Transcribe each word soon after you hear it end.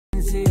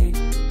I've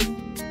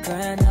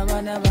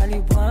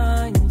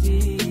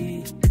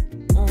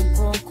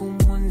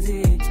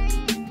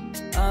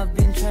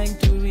been trying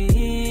to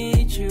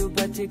reach you,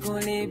 but you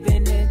only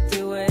been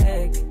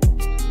network.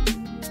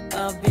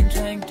 I've been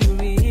trying to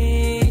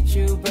reach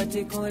you, but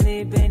you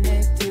only been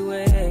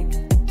network.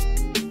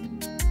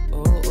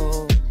 Oh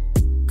oh,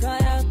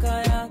 kaya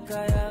kaya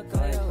kaya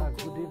kaya.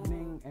 Good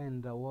evening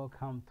and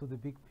welcome to the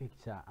Big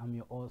Picture. I'm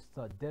your host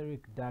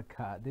Derek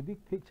Daka. The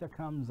Big Picture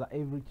comes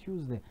every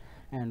Tuesday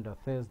and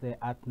Thursday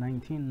at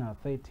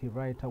 19:30.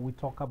 Right, we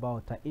talk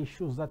about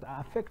issues that are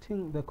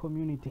affecting the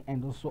community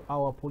and also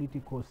our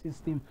political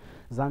system,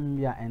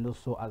 Zambia and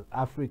also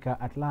Africa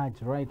at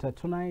large. Right,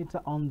 tonight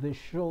on the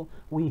show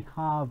we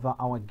have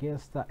our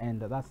guest,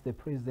 and that's the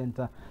president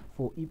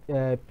for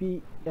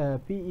PEP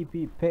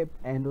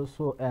and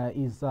also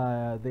is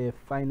the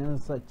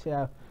finance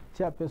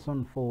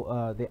chairperson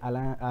for the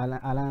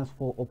Alliance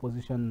for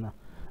Opposition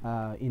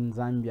in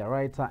Zambia,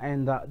 right?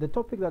 And the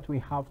topic that we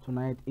have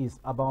tonight is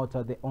about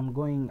the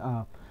ongoing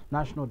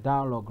national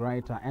dialogue,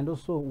 right? And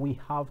also we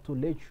have to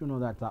let you know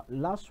that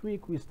last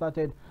week we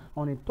started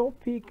on a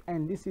topic,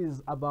 and this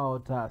is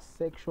about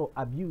sexual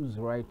abuse,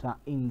 right,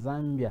 in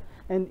Zambia,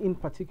 and in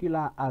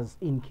particular as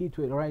in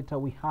Kitwe, right?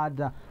 We had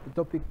the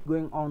topic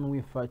going on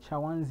with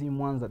Chawanzi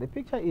Mwanza. The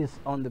picture is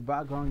on the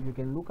background. You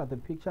can look at the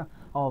picture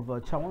of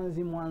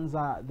Chawanzi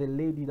Mwanza, the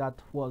lady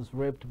that was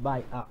raped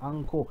by her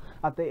uncle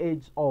at the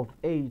age of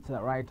 8,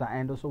 right?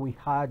 And also we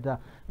had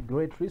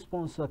great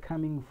response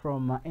coming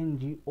from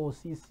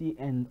NGOCC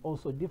and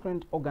also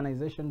different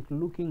organizations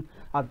looking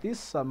at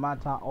this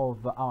matter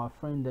of our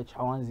friend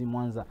Chawanzi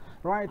Mwanza,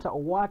 right?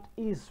 What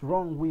is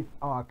wrong with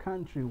our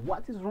country?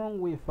 What is wrong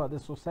with the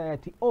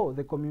society, or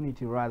the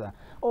community rather?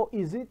 Or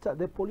is it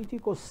the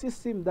political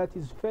system that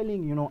is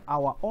failing, you know,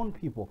 our own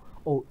people?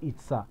 Or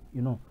it's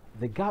you know,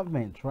 the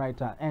government,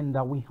 right? And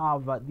we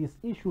have this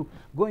issue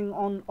going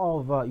on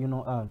of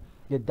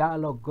the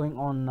dialogue going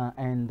on,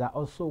 and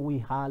also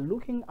we are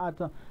looking at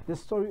the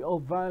story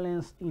of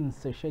violence in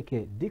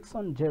Sesheke.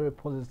 Dixon Jerry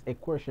poses a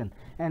question,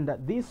 and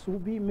this will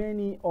be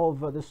many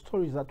of the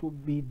stories that we'll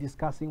be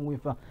discussing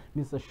with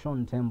Mr.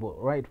 Sean Tembo,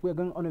 right? We're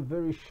going on a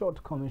very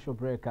short commercial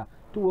break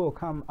to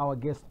welcome our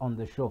guest on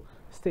the show.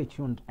 Stay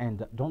tuned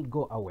and don't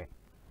go away.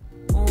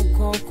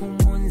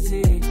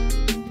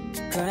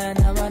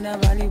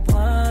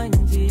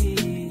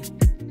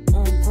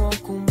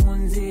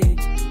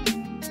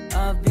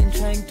 I've been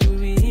trying to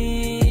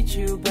reach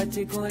you, but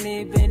you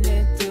only been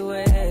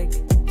network.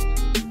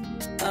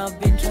 I've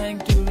been trying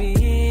to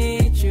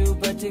reach you,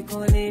 but you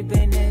only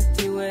been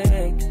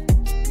network.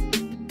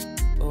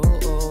 Oh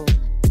oh,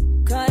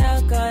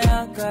 kaya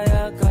kaya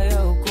kaya kaya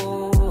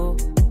oko.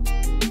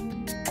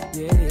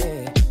 Yeah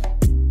yeah,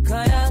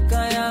 kaya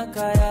kaya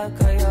kaya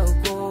kaya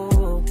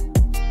oko.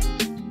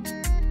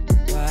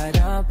 But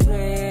I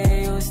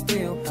pray you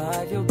still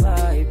have your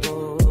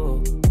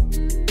Bible.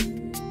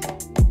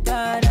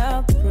 God,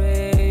 I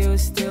pray you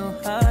still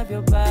have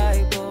your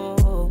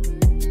Bible.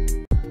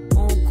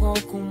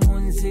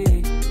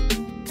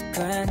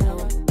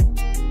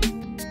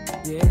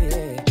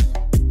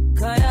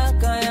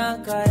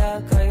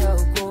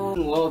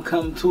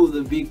 Welcome to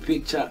the Big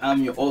Picture.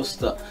 I'm your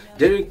host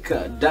Derek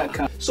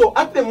Daka. So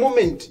at the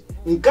moment,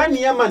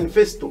 nkani ya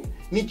manifesto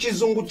ni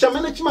chizungu cha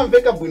mena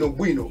chimamveka bwino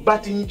bwino,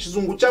 but ni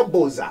chizungu cha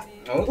boza.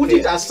 Okay. Put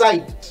it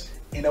aside.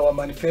 In our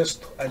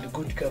manifesto and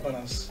good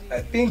governance,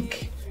 I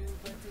think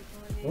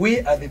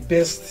we are the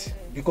best,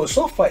 because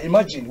so far,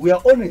 imagine, we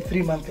are only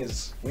 3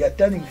 months. We are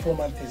turning 4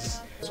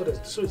 months. So is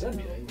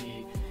Zambia.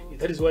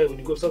 That is why when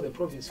you go to southern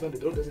province, when the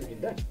road hasn't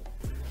been done.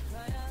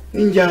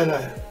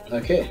 Ninjana.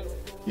 Okay.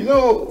 You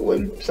know,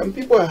 when some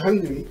people are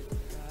hungry,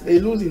 they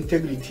lose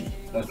integrity.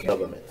 Okay.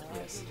 Government.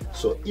 Yes.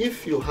 So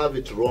if you have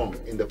it wrong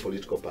in the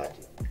political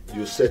party,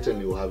 you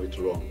certainly will have it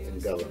wrong in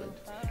government.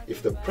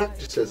 If the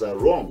practices are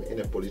wrong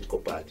in a political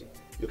party,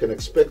 you can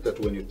expect that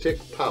when you take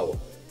power,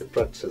 the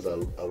practices are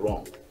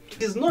wrong.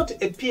 It is not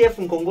a PF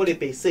in Congole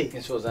per se.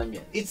 It's for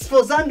Zambia. It's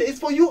for Zambia. It's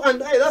for you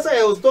and I. That's why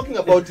I was talking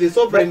about the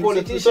sovereign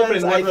Politicians,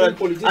 sovereign I think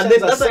politicians and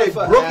then are that's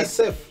why I broke it.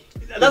 safe.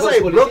 That's why I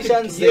broke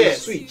it. They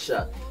Yes. switch.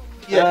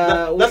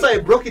 Yeah, that's why I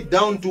broke it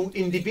down to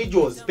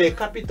individuals per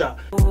capita.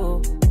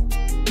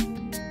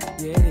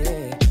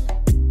 Yeah,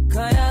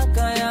 kaya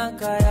kaya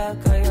kaya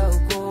kaya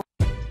oko.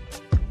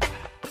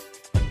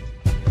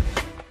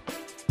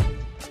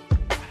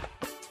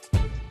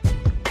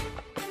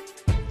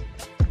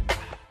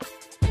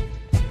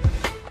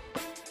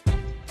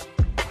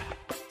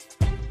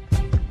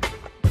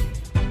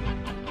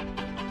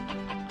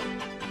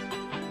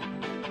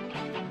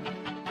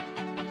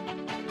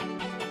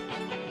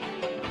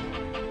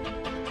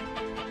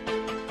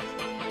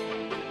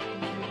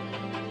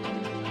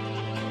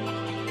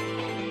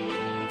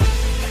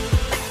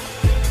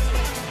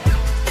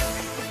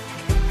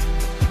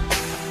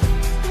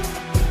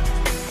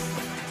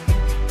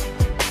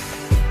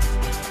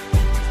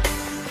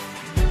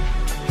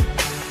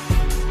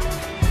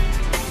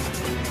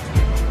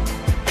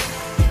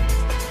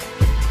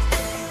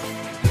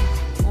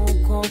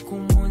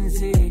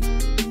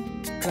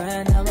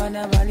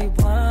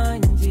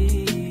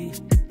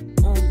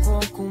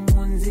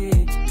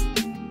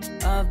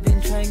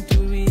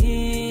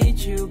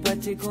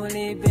 but you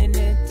couldn't be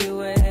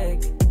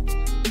network.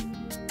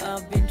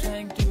 I've been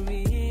trying to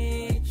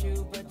reach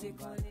you, but you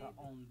couldn't.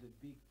 On the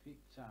big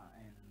picture,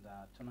 and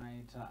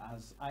tonight,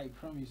 as I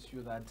promised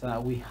you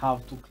that we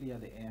have to clear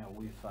the air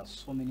with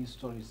so many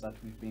stories that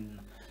we've been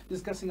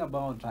discussing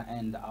about,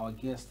 and our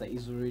guest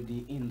is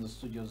already in the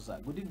studios.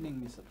 Good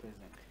evening, Mr.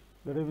 President.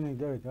 Good evening,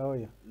 Derek. How are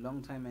you?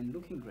 Long time and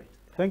looking great.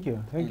 Thank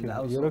you. Thank And you.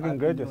 also You're looking Happy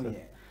great New yourself.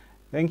 Year.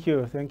 Thank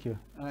you. Thank you.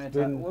 All right,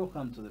 been-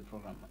 welcome to the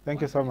program.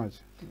 Thank you so much.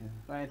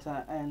 Right,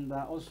 and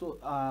also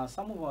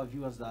some of our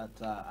viewers that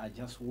are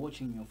just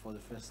watching you for the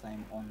first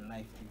time on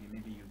live TV,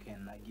 maybe you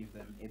can give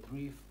them a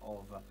brief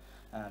of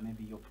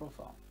maybe your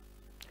profile.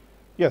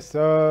 Yes,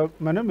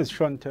 my name is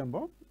Sean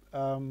Tembo.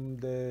 I'm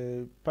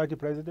the party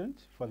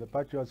president for the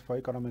Patriots for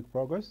Economic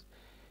Progress.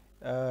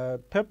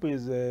 PEP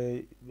is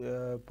a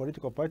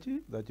political party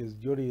that is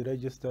duly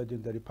registered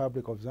in the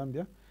Republic of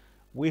Zambia.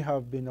 We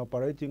have been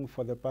operating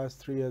for the past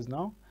 3 years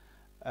now,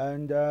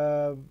 and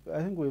I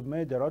think we've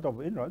made a lot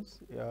of inroads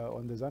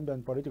on the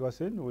Zambian political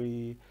scene.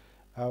 We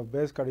have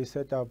basically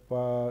set up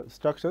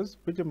structures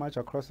pretty much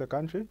across the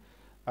country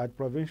at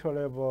provincial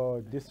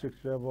level,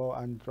 district level,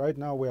 and right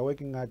now we are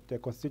working at the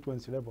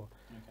constituency level.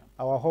 Okay.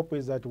 Our hope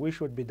is that we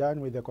should be done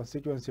with the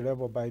constituency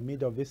level by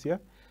mid of this year,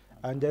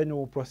 and then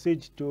we'll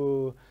proceed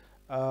to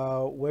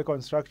work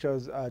on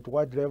structures at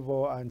ward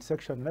level and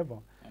section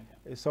level.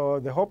 Okay. So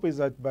the hope is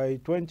that by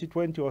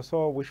 2020 or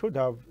so, we should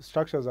have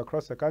structures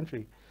across the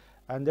country.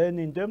 And then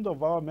in terms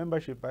of our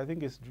membership, I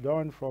think it's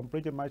drawn from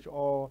pretty much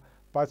all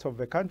parts of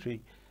the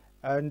country.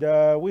 And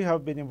we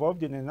have been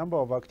involved in a number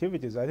of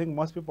activities. I think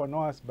most people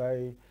know us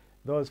by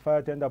those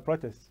fire tender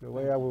protests,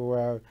 where we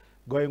were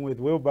going with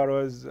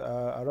wheelbarrows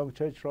along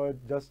Church Road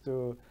just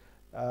to,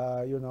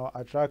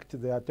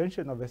 attract the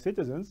attention of the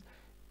citizens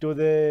to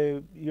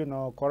the,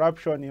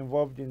 corruption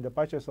involved in the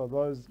purchase of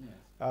those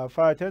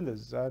fire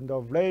tenders. And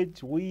of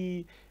late,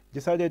 we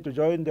decided to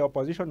join the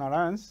Opposition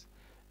Alliance,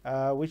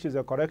 which is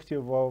a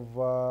collective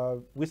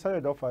of, we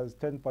started off as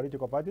 10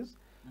 political parties,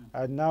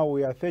 and now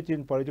we are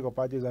 13 political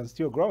parties and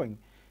still growing.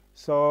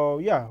 So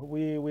yeah,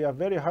 we are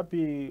very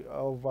happy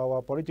of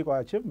our political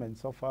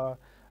achievements so far,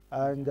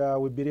 and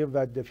we believe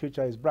that the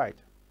future is bright.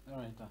 All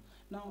right.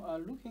 Now,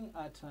 looking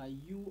at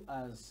you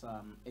as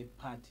a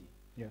party,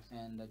 Yes.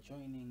 and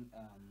joining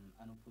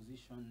an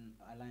opposition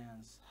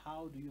alliance,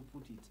 how do you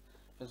put it?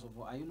 First of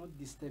all, are you not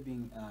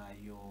disturbing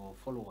your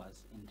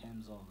followers in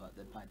terms of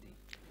the party?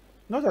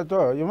 Not at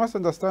all. You must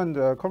understand,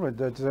 comrade,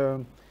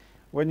 that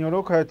when you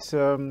look at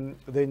the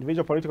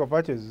individual political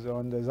parties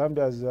on the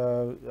Zambia's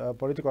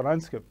political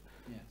landscape,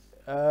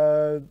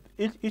 Yes.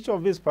 each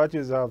of these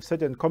parties have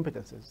certain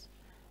competences.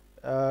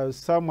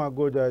 Some are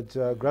good at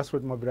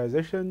grassroots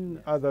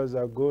mobilization, others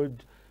are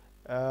good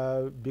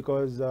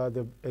because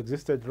they've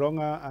existed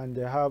longer and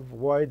they have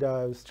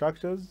wider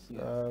structures.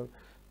 Yes.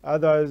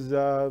 Others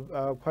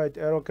are quite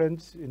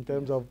eloquent in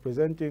terms of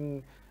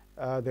presenting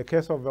the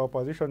case of the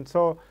opposition.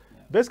 So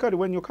basically,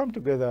 when you come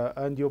together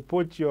and you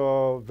put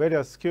your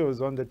various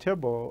skills on the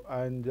table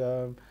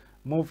and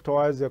move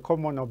towards a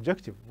common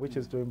objective, which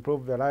is to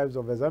improve the lives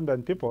of the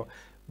Zambian people,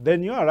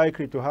 then you are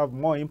likely to have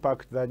more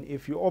impact than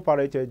if you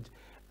operated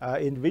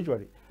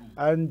individually.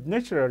 And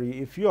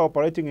naturally, if you are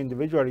operating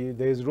individually,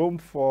 there is room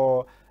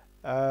for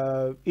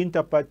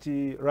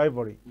inter-party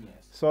rivalry.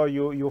 Yes. So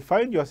you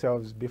find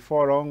yourselves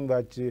before long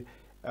that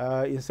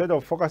instead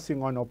of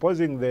focusing on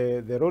opposing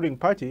the ruling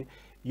party,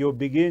 you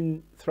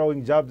begin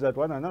throwing jabs at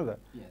one another.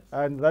 Yes.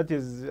 And that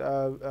is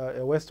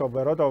a waste of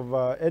a lot of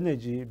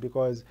energy,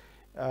 because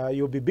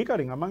you'll be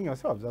bickering among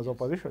yourselves as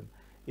opposition,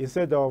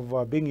 instead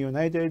of being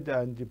united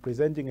and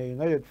presenting a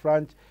united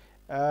front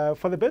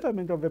for the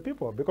betterment of the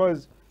people.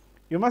 Because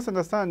you must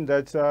understand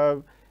that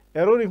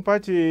a ruling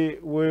party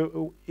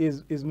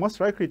is most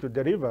likely to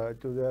deliver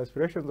to the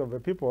aspirations of the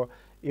people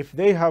if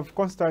they have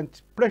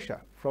constant pressure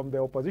from the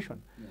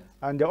opposition. Yes.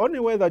 And the only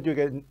way that you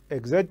can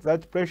exert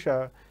that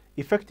pressure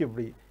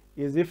effectively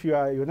is if you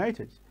are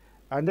united.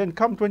 And then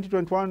come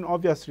 2021,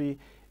 obviously,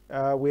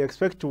 we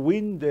expect to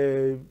win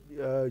the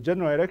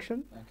general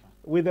election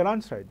with a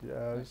landslide,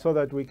 so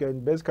that we can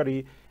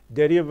basically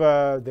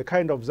deliver the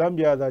kind of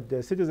Zambia that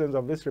the citizens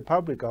of this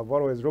republic have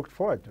always looked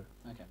forward to.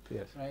 Okay.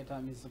 Yes. Right,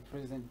 Mr.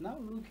 President. Now,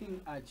 looking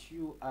at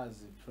you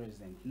as a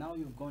president, now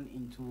you've gone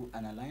into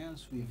an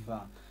alliance with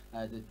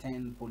the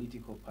 10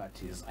 political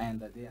parties,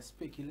 and there are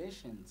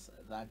speculations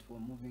that were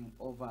moving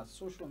over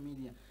social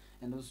media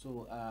and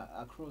also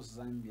across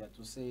Zambia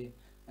to say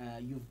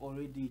you've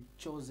already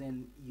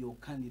chosen your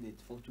candidate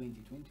for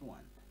 2021,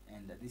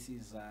 and this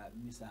is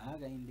Mr.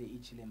 Hagainde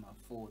Ichilema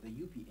for the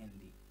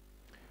UPND.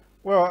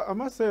 Well, I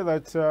must say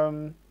that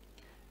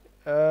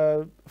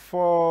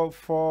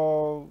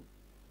for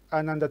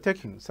an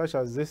undertaking such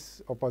as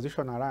this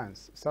opposition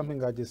alliance, something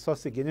that is so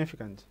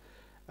significant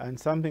and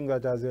something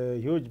that has a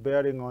huge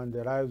bearing on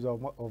the lives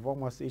of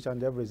almost each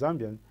and every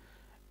Zambian,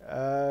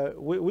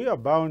 we are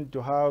bound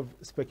to have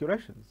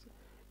speculations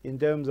in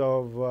terms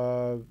of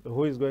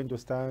who is going to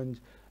stand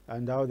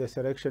and how the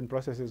selection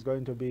process is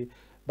going to be.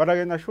 But I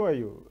can assure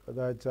you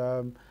that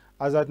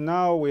As at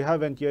now, we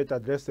haven't yet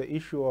addressed the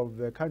issue of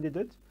the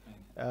candidate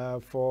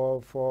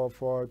for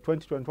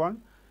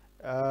 2021.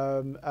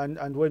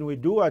 And when we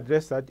do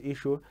address that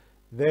issue,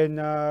 then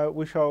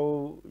we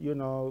shall,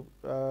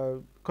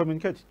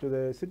 communicate to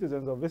the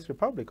citizens of this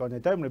republic on a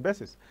timely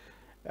basis.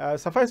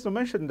 Suffice to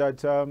mention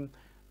that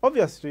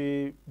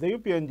obviously the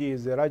UPND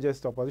is the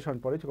largest opposition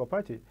political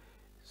party.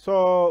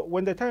 So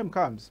when the time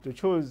comes to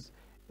choose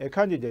a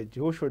candidate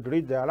who should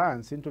lead the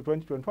alliance into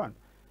 2021,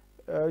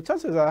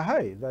 chances are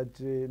high that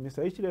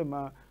Mr.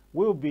 Ichilema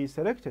will be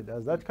selected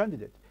as that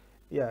candidate.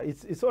 Yeah,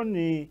 it's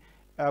only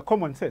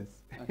common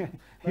sense. Okay.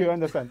 You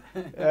understand?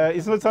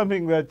 It's not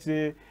something that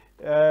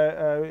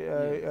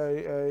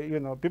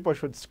people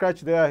should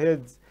scratch their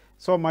heads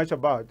so much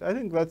about. I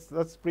think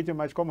that's pretty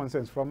much common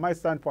sense from my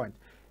standpoint.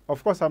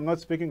 Of course, I'm not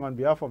speaking on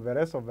behalf of the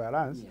rest of the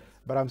alliance, yes,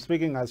 but I'm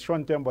speaking as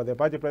Sean Tembo, the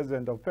party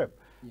president of PEP.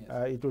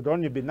 Yes. It would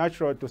only be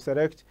natural to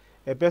select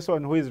a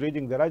person who is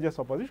leading the largest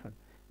opposition.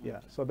 Yeah,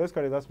 so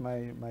basically that's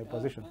my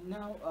position.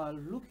 Now,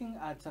 looking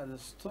at the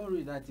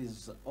story that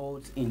is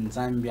out in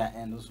Zambia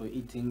and also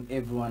eating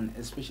everyone,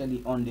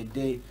 especially on the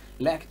day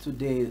like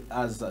today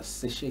as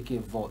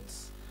Sesheke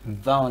votes,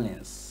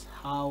 violence,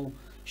 how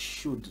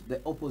should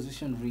the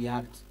opposition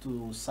react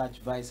to such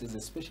vices,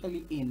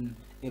 especially in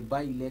a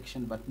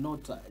by-election but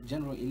not a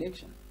general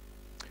election?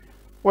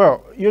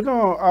 Well,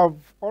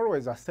 I've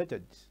always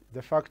asserted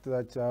the fact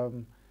that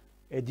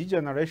a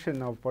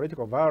degeneration of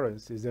political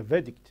violence is a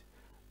verdict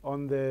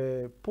on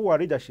the poor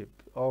leadership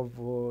of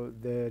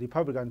the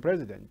Republican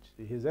president,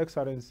 His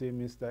Excellency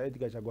Mr.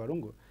 Edgar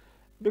Chagwa,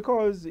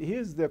 because he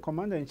is the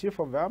commander-in-chief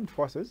of the armed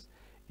forces.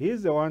 He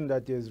is the one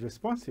that is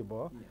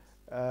responsible, yes,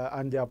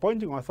 and the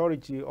appointing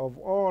authority of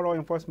all law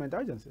enforcement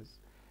agencies.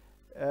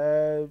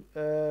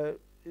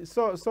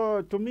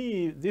 So to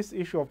me, this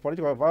issue of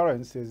political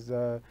violence is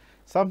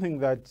something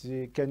that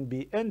can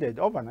be ended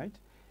overnight,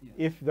 yes,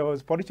 if there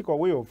was political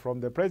will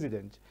from the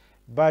president.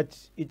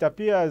 But it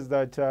appears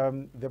that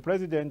the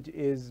president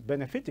is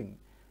benefiting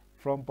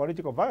from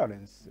political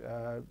violence.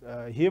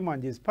 Him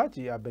and his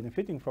party are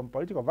benefiting from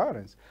political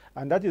violence.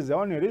 And that is the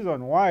only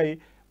reason why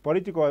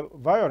political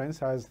violence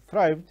has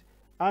thrived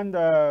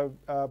under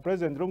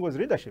President Lungu's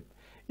leadership.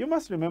 You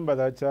must remember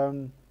that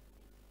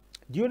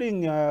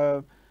during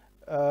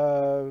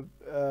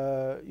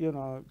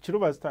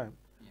Chiluba's time,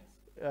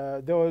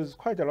 yes, there was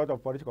quite a lot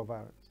of political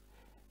violence.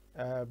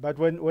 But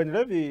when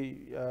Levi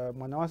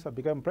Mwanawasa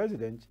became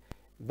president,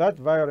 that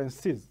violence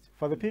ceased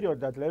for the period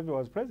that Levi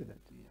was president.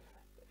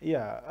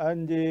 Yeah,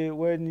 and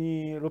when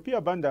Rupia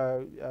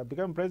Banda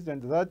became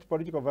president, that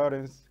political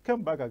violence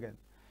came back again.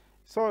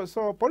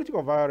 So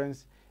political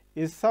violence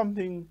is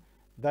something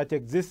that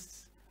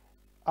exists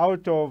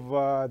out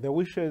of the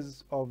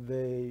wishes of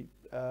the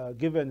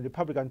given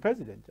Republican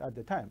president at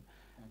the time.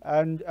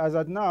 And as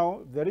at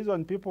now, the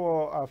reason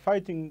people are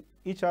fighting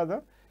each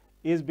other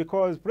is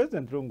because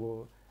President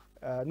Lungu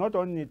not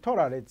only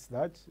tolerates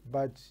that,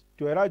 but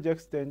to a large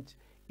extent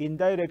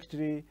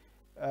indirectly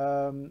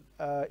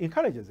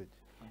encourages it.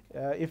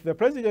 Okay. If the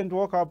president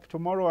woke up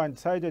tomorrow and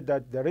decided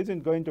that there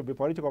isn't going to be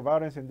political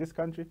violence in this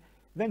country,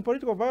 then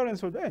political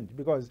violence would end,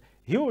 because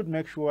he would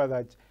make sure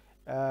that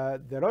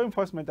the law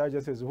enforcement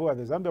agencies, who are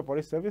the Zambia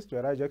Police Service to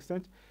a large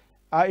extent,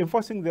 are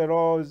enforcing the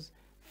laws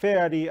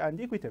fairly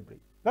and equitably.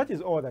 That is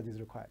all that is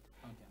required.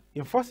 Okay.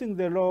 Enforcing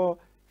the law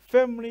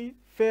firmly,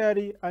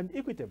 fairly, and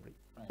equitably.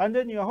 Right. And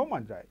then you're home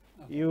and dry.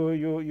 Okay.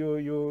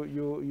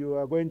 You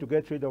are going to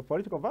get rid of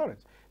political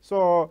violence.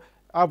 So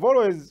I've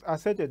always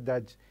asserted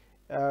that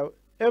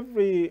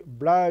every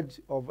blood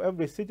of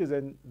every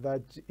citizen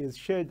that is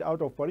shed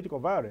out of political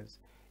violence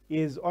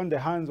is on the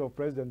hands of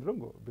President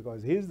Lungu,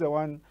 because he's the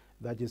one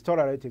that is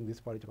tolerating this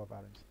political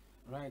violence.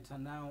 Right,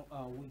 and now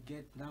we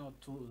get now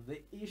to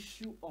the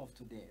issue of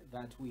today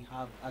that we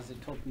have as a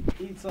topic.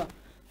 It's a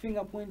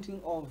finger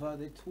pointing of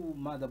the two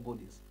mother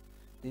bodies.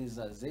 There's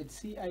a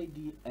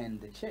ZCID and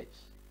the church.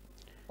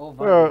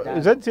 Well,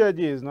 ZCID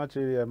is not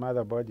really a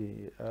mother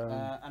body.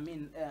 I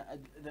mean,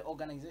 the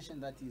organization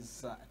that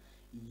is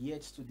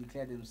yet to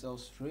declare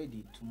themselves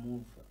ready to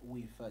move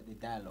with the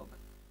dialogue.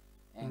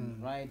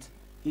 And right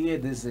here,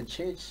 there's the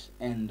church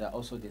and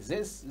also the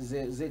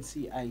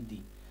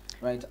ZCID.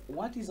 Right,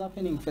 what is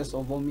happening, first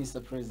of all,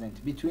 Mr.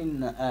 President,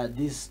 between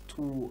these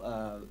two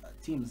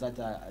teams that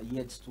are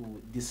yet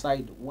to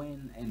decide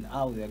when and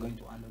how they are going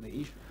to handle the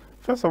issue?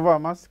 First of all, I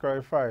must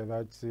clarify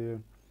that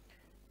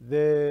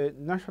the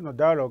National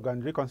Dialogue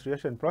and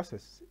Reconciliation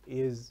process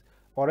is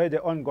already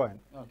ongoing.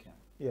 Okay.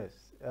 Yes.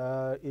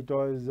 It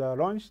was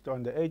launched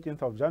on the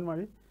 18th of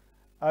January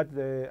at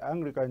the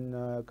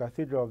Anglican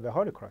Cathedral of the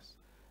Holy Cross.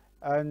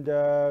 And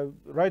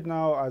right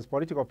now, as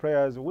political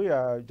players, we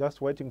are just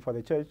waiting for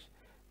the church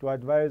to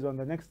advise on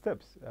the next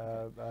steps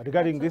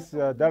regarding this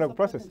dialogue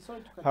process.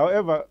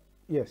 However,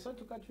 yes. Sorry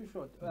to cut you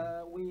short.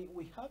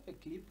 We have a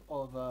clip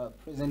of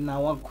President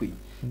Nawakwi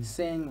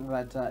saying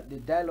that the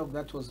dialogue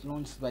that was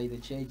launched by the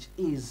church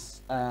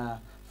is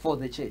for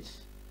the church.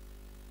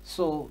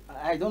 So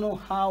I don't know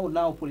how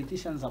now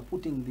politicians are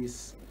putting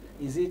this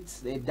Is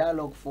it a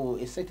dialogue for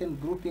a certain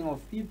grouping of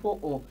people,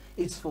 or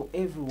it's for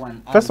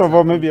everyone? First of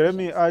all, maybe let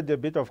me add a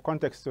bit of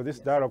context to this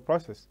dialogue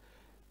process.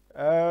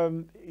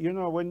 You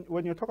know,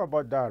 when you talk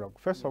about dialogue,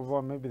 first of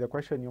all, maybe the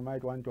question you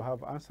might want to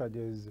have answered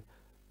is,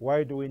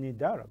 why do we need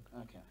dialogue?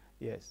 Okay.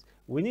 Yes,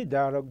 we need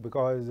dialogue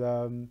because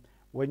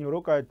when you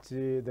look at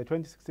the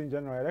 2016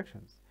 general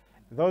elections,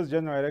 those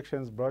general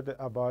elections brought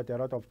about a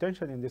lot of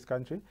tension in this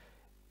country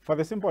for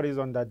the simple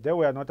reason that they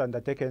were not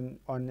undertaken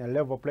on a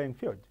level playing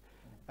field.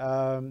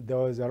 There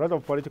was a lot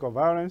of political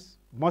violence,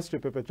 mostly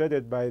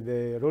perpetrated by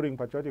the ruling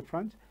Patriotic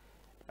Front.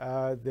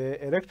 The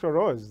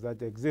electoral laws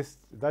that exist,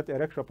 that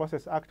Electoral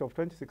Process Act of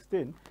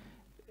 2016,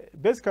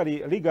 basically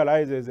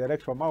legalizes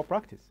electoral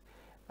malpractice.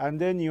 And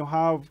then you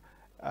have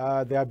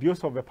the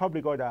abuse of the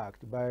Public Order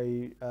Act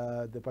by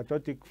the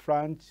Patriotic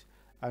Front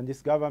and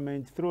this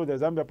government through the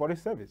Zambia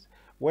Police Service,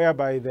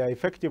 whereby they are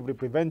effectively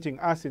preventing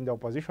us in the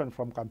opposition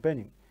from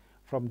campaigning,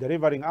 from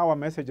delivering our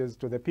messages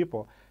to the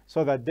people,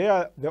 so that they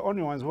are the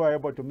only ones who are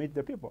able to meet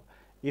the people.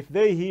 If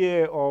they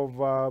hear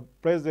of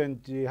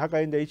President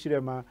Hakainde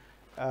Hichilema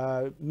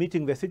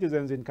meeting the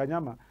citizens in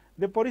Kanyama,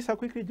 the police are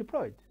quickly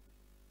deployed.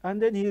 And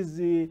then he's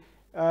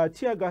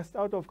tear gassed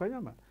out of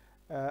Kanyama.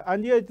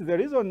 And yet the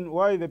reason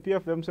why the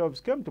PF themselves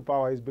came to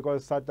power is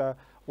because SATA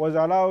was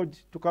allowed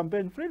to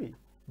campaign freely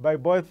by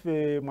both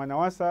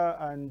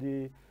Mwanawasa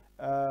and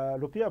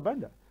Lupia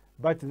Banda.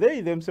 But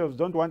they themselves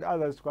don't want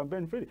others to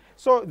campaign freely.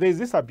 So there's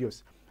this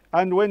abuse.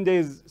 And when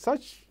there's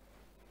such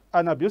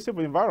an abusive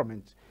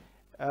environment,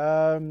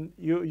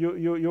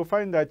 you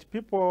find that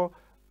people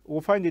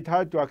will find it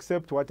hard to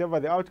accept whatever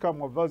the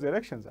outcome of those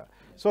elections are.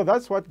 So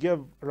that's what gave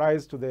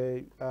rise to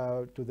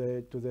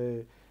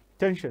the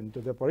tension,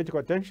 to the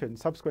political tension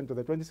subsequent to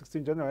the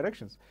 2016 general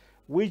elections,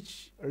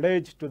 which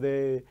led to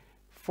the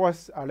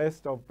forced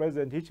arrest of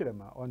President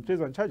Hichilema on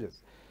treason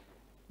charges.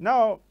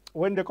 Now,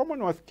 when the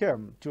Commonwealth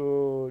came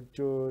to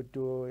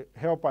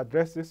help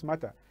address this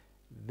matter,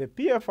 the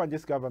PF and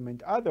this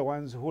government are the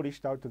ones who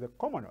reached out to the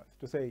Commonwealth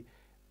to say,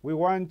 we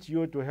want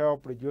you to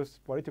help reduce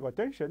political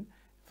tension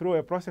through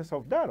a process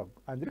of dialogue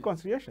and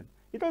reconciliation.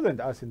 It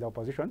wasn't us in the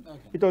opposition. Okay.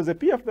 It was the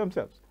PF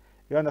themselves.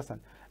 You understand?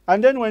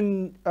 And then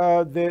when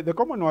the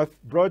Commonwealth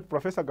brought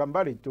Professor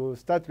Gambari to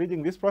start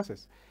reading this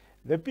process,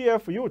 the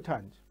PF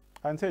U-turned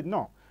and said,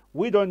 no,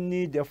 we don't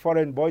need a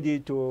foreign body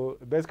to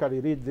basically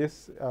read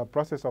this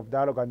process of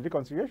dialogue and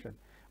reconciliation.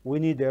 We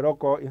need a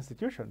local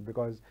institution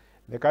because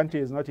the country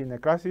is not in a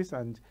crisis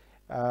and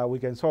we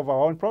can solve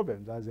our own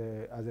problems as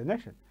a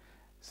nation.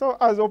 So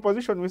as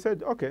opposition, we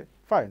said, okay,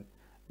 fine.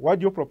 What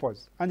do you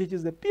propose? And it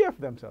is the PF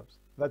themselves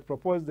that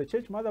proposed the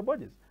church mother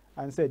bodies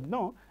and said,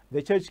 no,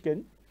 the church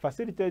can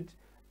facilitate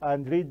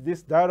and lead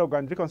this dialogue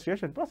and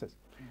reconciliation process.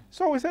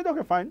 So we said,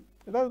 okay, fine.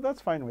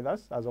 That's fine with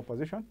us as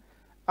opposition.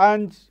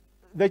 And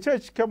the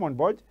church came on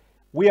board.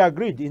 We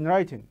agreed in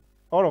writing,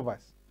 all of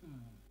us.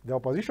 The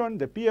opposition,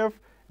 the PF,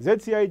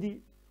 ZCID,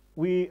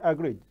 we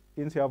agreed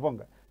in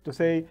Siavonga to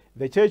say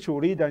the church will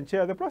lead and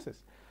chair the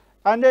process.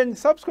 And then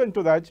subsequent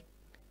to that,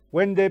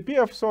 when the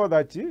PF saw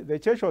that the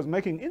church was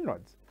making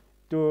inroads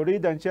to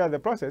lead and chair the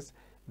process,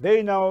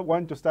 they now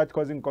want to start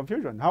causing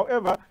confusion.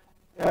 However,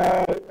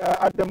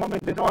 at the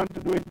moment, they don't want to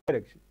do it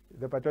directly,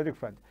 the Patriotic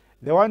Front.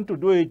 They want to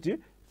do it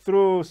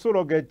through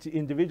surrogate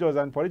individuals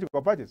and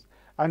political parties.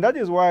 And that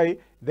is why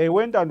they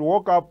went and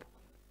woke up,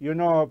 you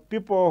know,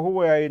 people who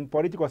were in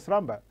political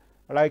slumber,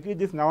 like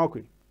Edith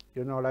Nawakwi,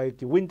 you know, like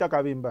Winter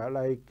Kavimba,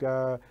 like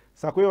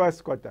Sakwewa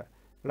Scotta,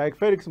 like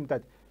Felix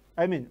Mutati.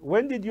 I mean,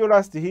 when did you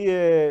last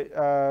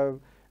hear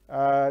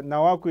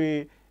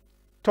Nawakwi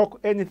talk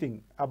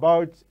anything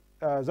about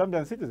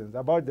Zambian citizens,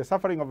 about the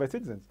suffering of the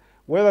citizens?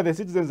 Whether the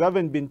citizens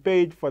haven't been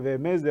paid for the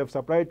maize they've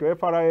supplied to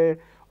FRA,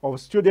 or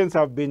students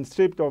have been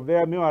stripped of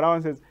their meal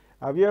allowances.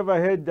 Have you ever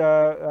heard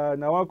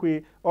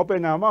Nawakwi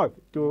open her mouth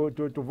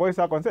to voice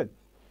her concern?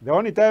 The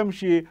only time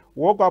she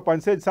woke up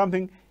and said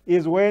something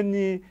is when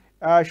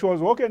she was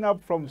woken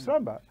up from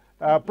slumber,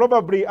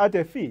 probably at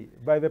a fee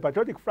by the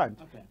Patriotic Front,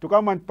 to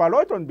come and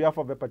parrot on behalf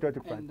of the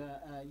Patriotic Front.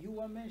 And you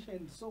were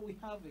mentioned, so we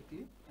have a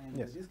clip, and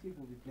yes, this clip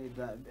will be played.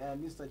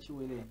 Mr.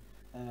 Chiwele,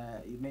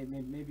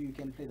 maybe you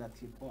can play that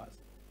clip for us.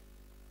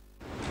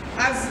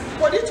 As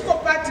political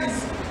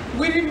parties,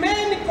 we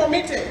remain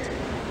committed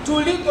to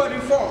legal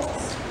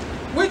reforms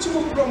which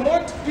will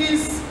promote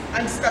peace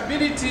and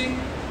stability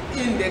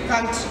in the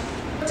country.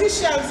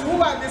 Politicians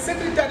who are the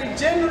Secretary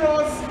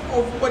Generals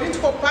of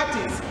political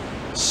parties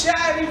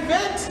shall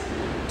revert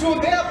to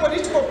their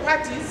political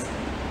parties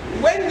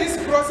when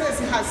this process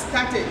has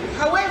started.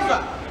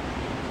 However,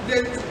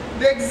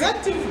 the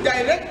executive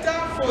director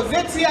for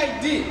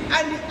ZCID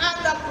and the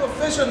other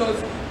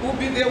professionals will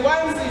be the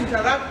ones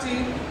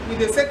interacting with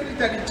the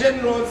Secretary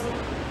Generals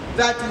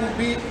that will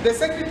be the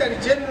Secretary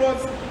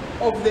Generals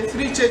of the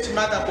three church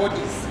mother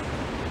bodies.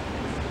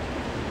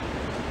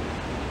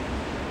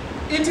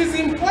 It is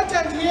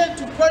important here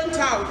to point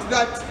out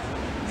that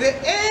the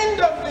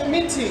end of the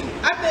meeting,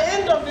 at the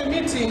end of the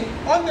meeting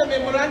on the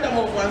Memorandum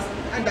of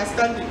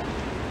Understanding,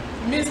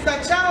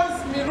 Mr. Charles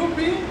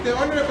Milupi, the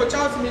Honorable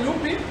Charles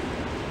Milupi,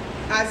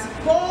 has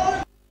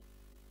called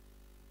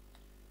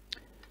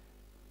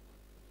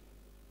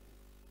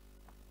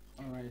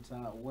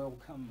right,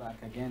 welcome back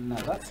again. Now,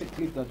 that's a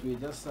clip that we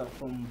just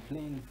from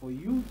playing for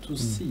you to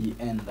see,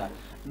 and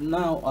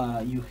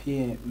now you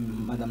hear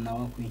Madam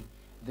Nawakwi.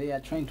 They are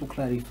trying to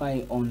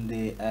clarify on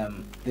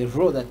the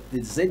role that the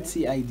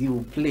ZCID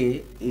will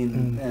play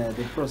in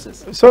the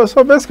process. So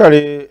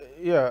basically,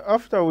 yeah,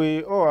 after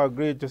we all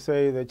agreed to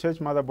say the church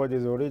mother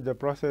bodies will lead the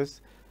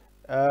process,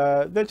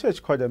 the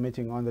church called a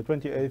meeting on the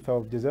 28th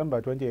of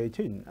December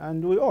 2018,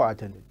 and we all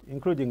attended,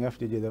 including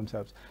FDG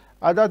themselves.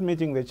 At that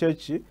meeting, the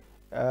church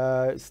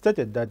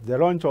stated that the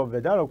launch of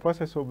the dialogue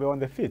process will be on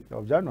the 5th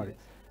of January,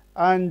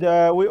 and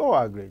we all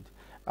agreed.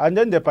 And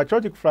then the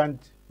Patriotic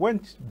Front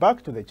went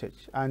back to the church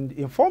and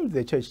informed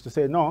the church to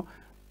say, no,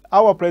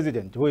 our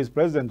president, who is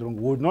President Rung,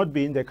 would not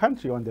be in the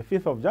country on the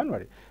 5th of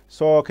January.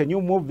 So can you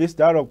move this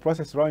dialogue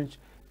process launch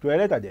to a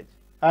later date?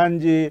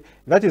 And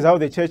that is how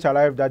the church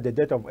arrived at the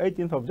date of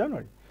 18th of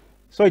January.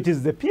 So it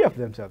is the PF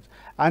themselves.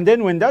 And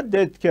then when that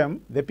date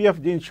came, the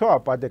PF didn't show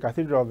up at the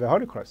Cathedral of the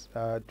Holy Cross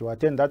to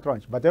attend that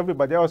launch. But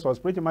everybody else was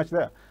pretty much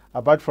there,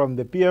 apart from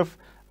the PF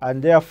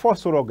and their 4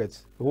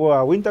 surrogates, who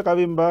are Winter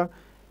Kavimba,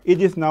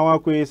 Edith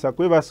Nawakwi,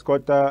 Sakwiba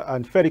Scotta,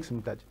 and Felix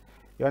Mutaji.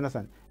 You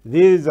understand?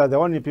 These are the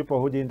only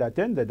people who didn't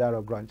attend the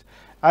dialogue launch.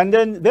 And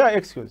then their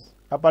excuse,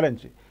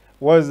 apparently,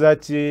 was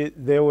that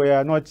they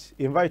were not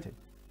invited.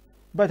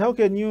 But how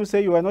can you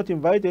say you are not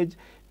invited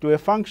to a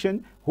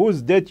function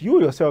whose date you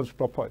yourselves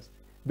proposed?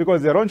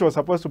 Because the launch was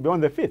supposed to be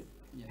on the 5th.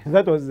 Yes.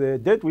 That was the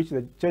date which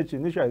the church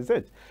initially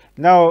set.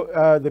 Now,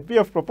 the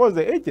PF proposed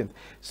the 18th.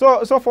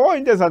 So for all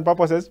intents and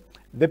purposes,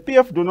 the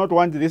PF do not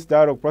want this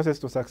dialogue process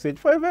to succeed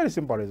for a very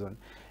simple reason.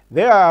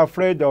 They are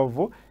afraid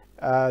of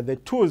the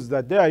tools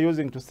that they are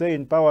using to stay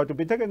in power to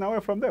be taken away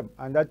from them.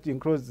 And that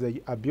includes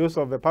the abuse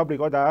of the Public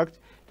Order Act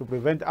to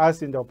prevent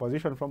us in the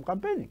opposition from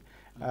campaigning.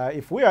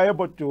 If we are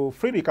able to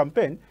freely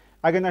campaign,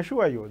 I can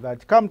assure you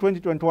that come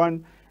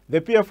 2021, the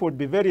PF would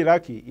be very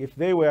lucky if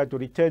they were to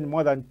retain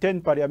more than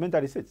 10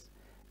 parliamentary seats.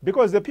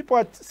 Because the people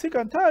are sick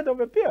and tired of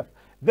the PF.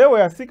 They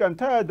were sick and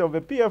tired of the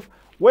PF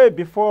way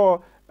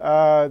before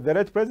the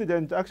late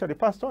president actually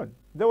passed on.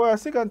 They were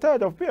sick and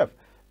tired of PF.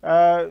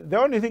 The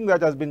only thing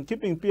that has been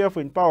keeping PF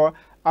in power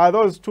are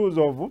those tools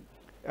of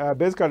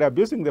basically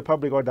abusing the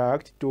Public Order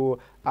Act to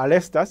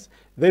arrest us.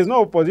 There's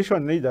no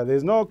opposition leader,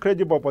 there's no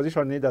credible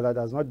opposition leader that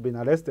has not been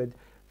arrested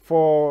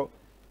for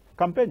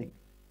campaigning.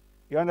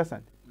 You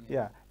understand?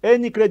 Yeah.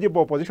 Any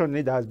credible opposition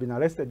leader has been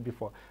arrested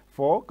before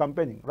for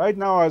campaigning. Right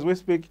now, as we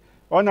speak,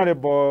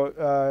 Honorable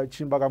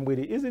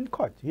Chimbagambwiri is in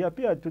court. He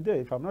appeared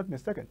today, if I'm not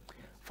mistaken,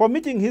 for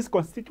meeting his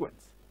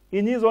constituents,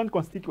 in his own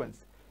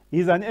constituents.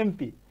 He's an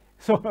MP.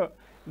 So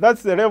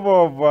that's the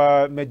level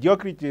of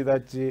mediocrity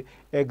that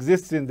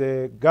exists in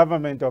the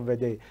government of the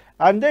day.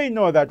 And they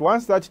know that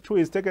once that tool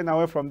is taken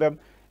away from them,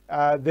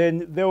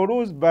 then they will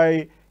lose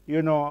by,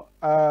 you know,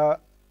 a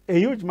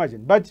huge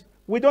margin. But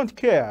we don't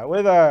care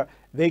whether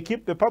they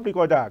keep the Public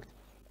Order Act.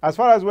 As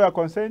far as we are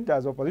concerned,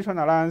 as Opposition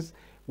Alliance,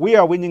 we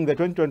are winning the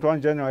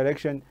 2021 general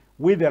election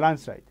with a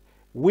landslide.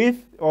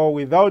 With or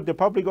without the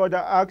Public Order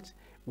Act,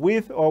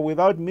 with or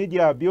without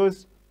media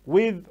abuse,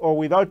 with or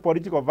without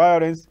political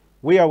violence,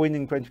 we are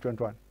winning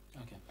 2021.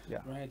 Okay. Yeah.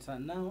 Right.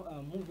 Now,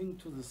 moving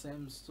to the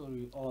same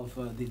story of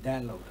the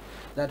dialogue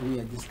that we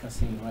are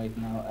discussing right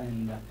now,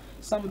 and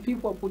some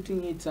people are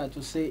putting it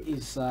to say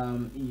is,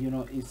 you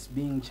know, it's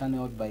being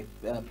channeled by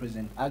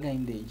President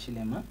Hakainde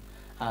Hichilema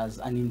as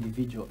an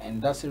individual,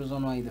 and that's the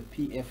reason why the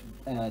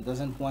PF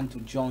doesn't want to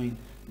join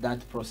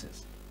that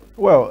process.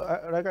 Well,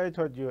 like I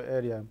told you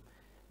earlier,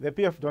 the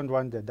PF don't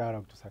want the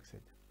dialogue to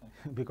succeed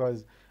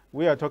because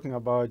we are talking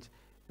about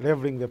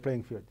leveling the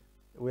playing field.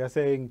 We are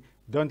saying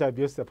don't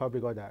abuse the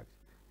Public Order Act.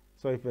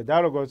 So if the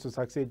dialogue was to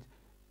succeed,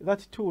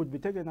 that too would be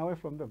taken away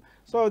from them.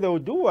 So they will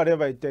do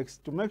whatever it takes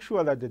to make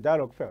sure that the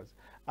dialogue fails.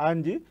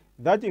 And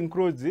that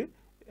includes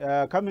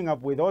coming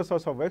up with all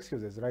sorts of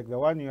excuses, like the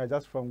one you are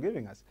just from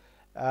giving us,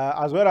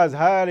 as well as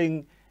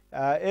hiring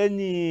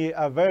any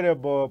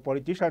available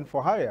politician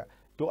for hire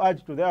to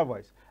add to their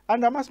voice.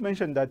 And I must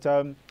mention that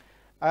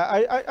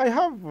I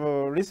have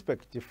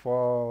respect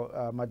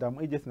for Madam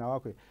Edith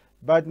Nawakwi,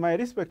 but my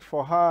respect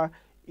for her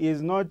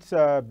is not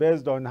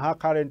based on her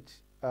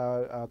current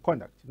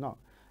conduct, no,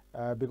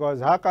 because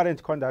her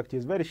current conduct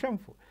is very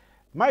shameful.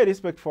 My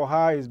respect for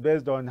her is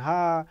based on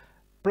her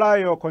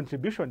prior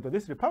contribution to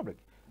this republic.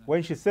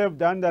 When she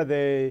served under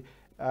the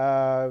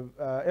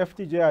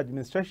FTJ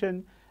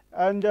administration,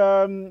 and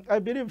I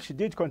believe she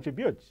did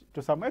contribute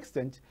to some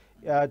extent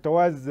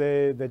towards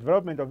the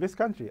development of this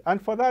country.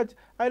 And for that,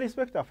 I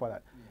respect her for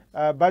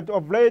that. But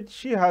of late,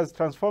 she has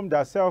transformed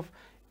herself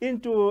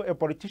into a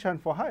politician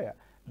for hire,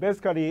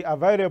 basically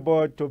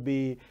available to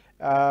be,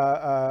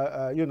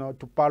 you know,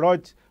 to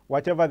parrot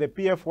whatever the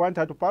PF want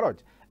her to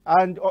parrot.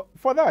 And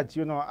for that,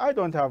 you know, I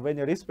don't have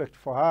any respect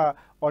for her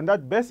on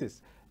that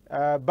basis.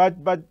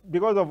 But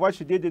because of what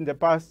she did in the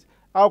past,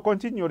 I'll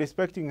continue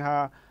respecting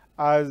her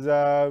as,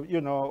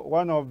 you know,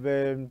 one of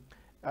the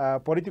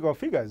political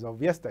figures of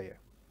yesteryear.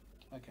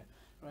 Okay.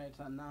 Right,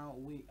 now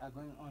we are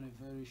going on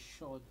a very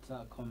short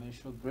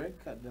commercial break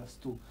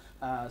just to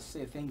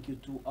say thank you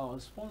to our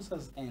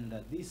sponsors, and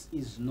this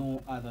is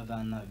no other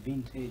than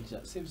Vintage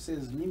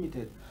Services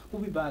Limited.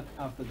 We'll be back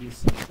after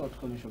this short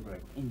commercial break.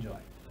 Enjoy.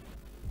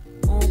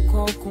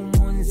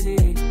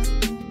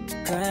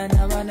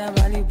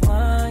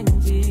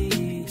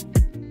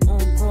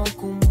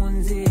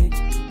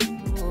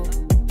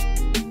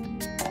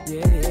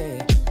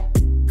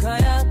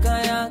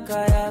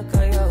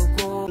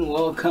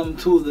 Welcome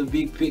to the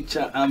big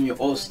picture. I'm your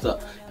host,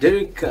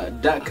 Derek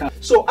Daka.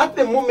 So at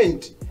the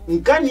moment,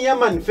 nkani ya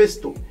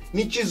manifesto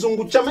ni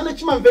chizungu chamene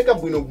chimamveka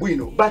bwino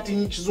bwino, but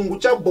ni chizungu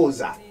cha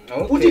boza.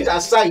 Okay. Put it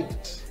aside.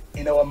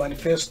 In our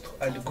manifesto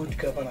and good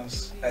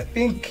governance, I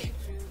think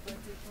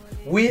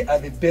we are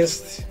the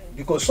best,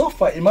 because so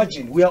far,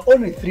 imagine, we are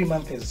only 3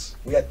 months.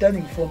 We are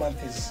turning 4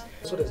 months.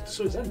 So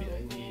is Zambia.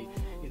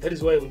 And that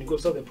is why when you go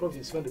to southern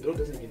province, when the road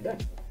hasn't been done.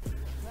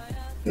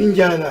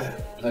 Ninjala.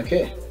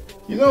 Okay.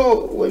 You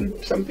know,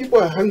 when some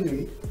people are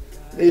hungry,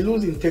 they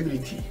lose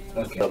integrity.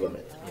 Okay.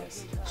 Government.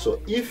 Yes. So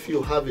if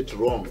you have it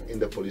wrong in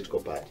the political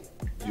party,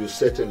 you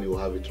certainly will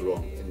have it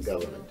wrong in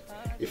government.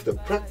 If the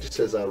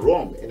practices are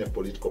wrong in a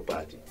political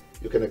party,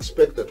 you can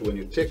expect that when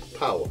you take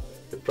power,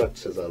 the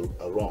practices are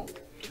wrong.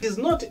 It is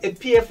not a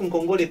PF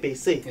Nkongole per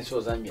se. It's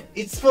for Zambia.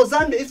 It's for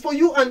Zambia. It's for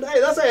you and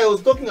I. That's why I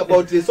was talking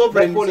about the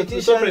sovereign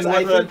Politicians, sovereign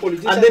I think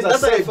politicians and then are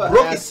that's why I safer,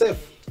 broke are it.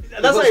 safe.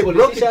 That's why I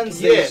broke it.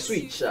 Politicians, Yes.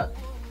 they switch.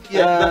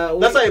 Yeah,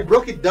 that's why I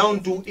broke it down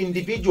to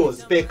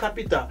individuals per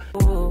capita.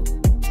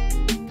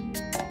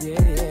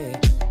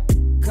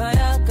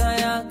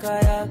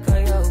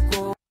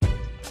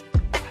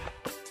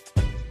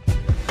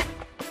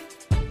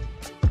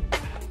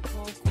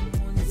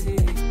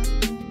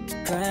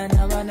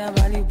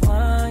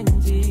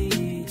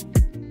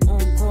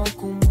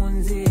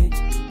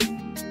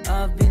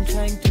 I've been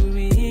trying to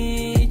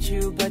reach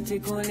you, but you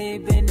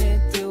couldn't be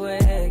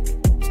network.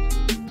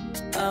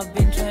 I've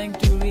been trying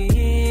to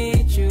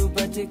reach you,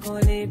 but you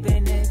couldn't be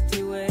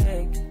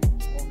network.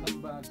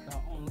 Welcome back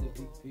on the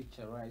big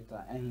picture, right?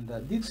 And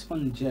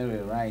Dixon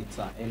Jerry, right,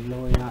 a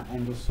lawyer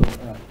and also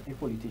a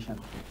politician,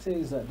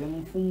 says the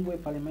Mfungwe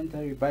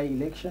parliamentary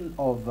by-election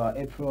of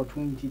April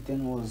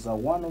 2010 was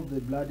one of the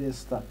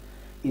bloodiest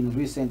in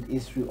recent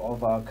history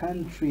of our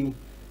country,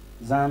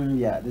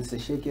 Zambia. The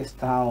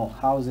Sesheke-style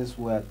houses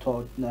were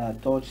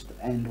torched,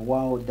 and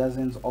while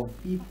dozens of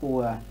people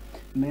were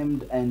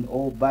maimed and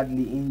all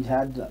badly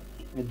injured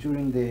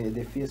during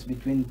the phase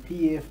between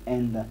PF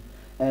and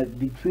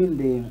between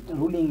the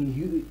ruling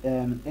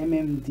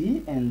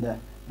MMD and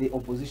the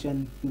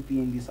opposition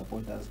UPND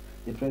supporters.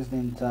 The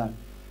president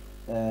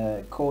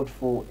called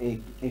for a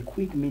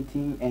quick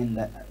meeting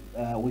and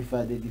with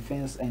the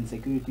defense and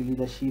security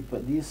leadership.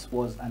 This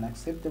was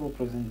unacceptable.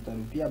 President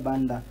Rupia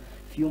Banda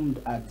fumed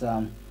at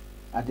a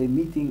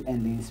meeting,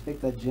 and the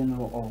Inspector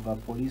General of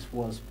Police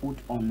was put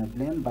on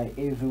blame by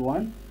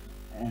everyone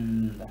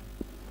and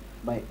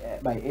by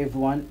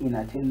everyone in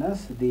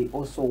attendance. They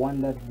also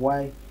wondered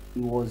why he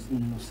was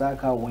in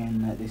Lusaka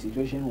when the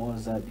situation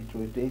was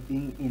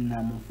deteriorating in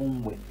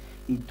Mufungwe.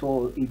 He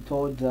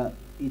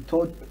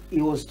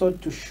was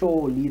taught to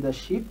show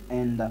leadership,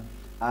 and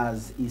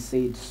as he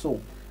said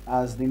so.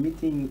 As the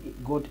meeting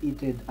got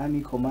heated,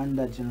 Army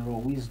Commander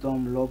General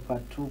Wisdom Lopa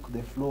took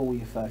the floor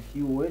with a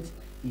few words.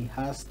 He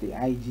asked the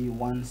IG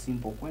one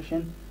simple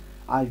question: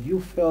 have you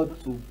failed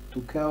to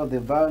curb the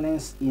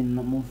violence in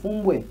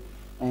Mufungwe?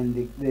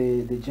 And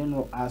the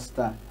general asked,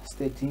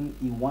 stating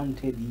he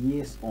wanted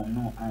yes or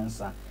no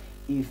answer.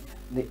 If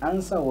the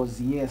answer was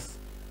yes,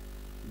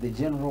 the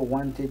general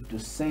wanted to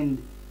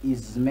send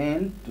his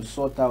men to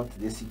sort out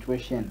the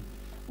situation.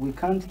 We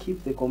can't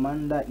keep the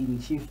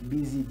commander-in-chief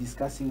busy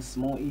discussing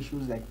small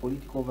issues like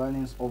political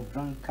violence of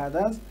drunk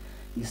cadres.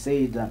 He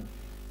said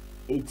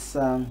it's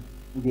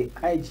the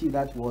IG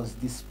that was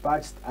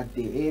dispatched at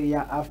the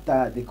area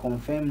after they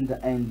confirmed,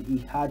 and he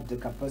had the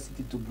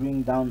capacity to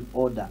bring down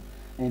order,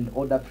 and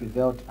order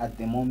prevailed at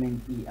the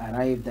moment he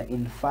arrived.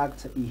 In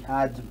fact, he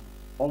had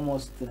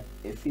almost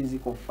a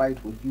physical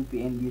fight with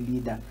UPND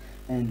leader,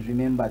 and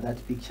remember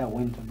that picture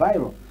went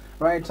viral.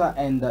 Right,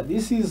 and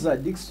this is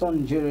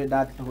Dixon Jerry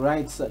that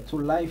writes to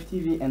Live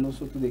TV and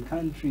also to the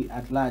country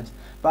at large.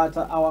 But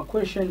our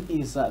question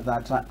is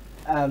that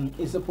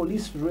is the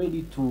police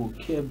ready to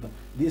curb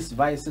these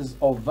vices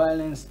of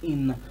violence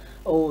in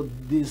all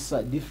these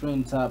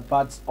different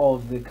parts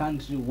of the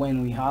country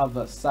when we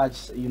have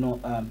such,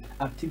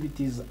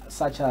 activities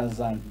such as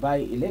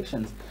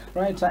by-elections,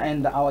 right?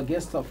 And our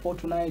guest for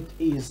tonight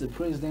is the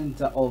president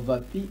of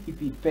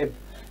PEP,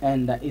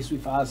 and is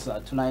with us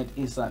tonight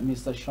is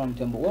Mr. Sean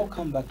Tembo.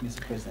 Welcome back,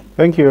 Mr. President.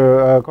 Thank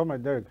you,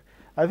 Comrade Derek.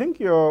 I think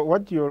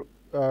what you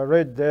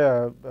read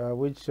there,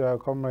 which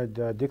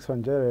Comrade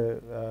Dixon Jerry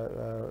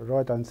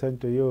wrote and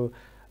sent to you,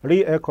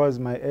 re-echoes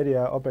my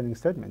earlier opening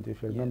statement,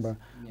 if you remember,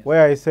 yes.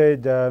 Where I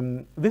said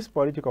this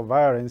political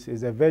violence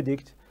is a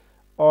verdict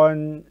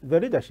on the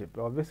leadership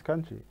of this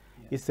country.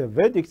 Yes. It's a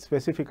verdict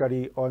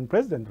specifically on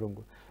President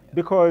Lungu, yes.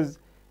 Because,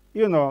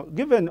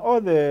 given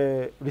all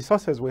the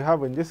resources we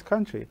have in this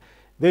country,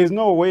 there is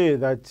no way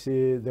that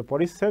the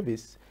police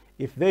service,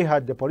 if they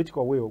had the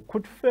political will,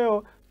 could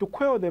fail to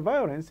quell the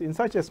violence in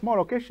such a small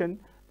location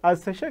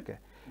as Sesheke.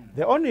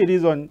 The only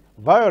reason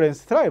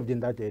violence thrived in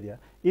that area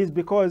is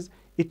because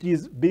it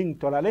is being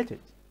tolerated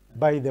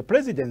by the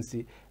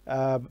presidency,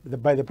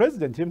 by the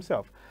president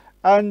himself.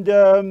 And,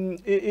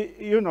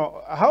 you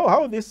know,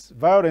 how this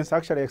violence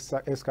actually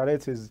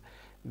escalates is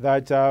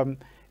that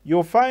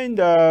you'll find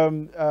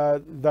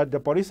that the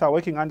police are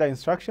working under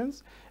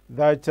instructions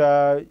that,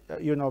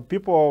 you know,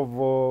 people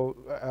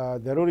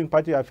of the ruling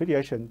party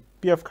affiliation,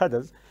 PF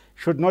cadres,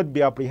 should not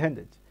be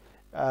apprehended.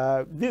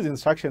 These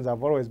instructions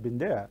have always been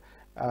there.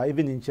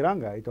 Even in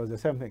Chiranga, it was the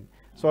same thing.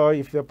 So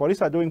if the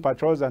police are doing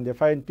patrols and they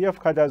find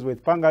PF cadres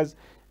with pangas,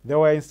 they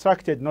were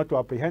instructed not to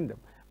apprehend them.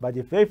 But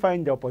if they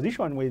find the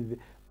opposition with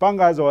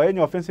pangas or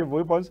any offensive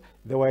weapons,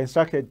 they were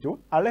instructed to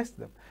arrest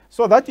them.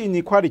 So that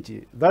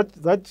inequality,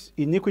 that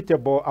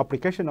inequitable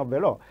application of the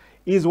law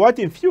is what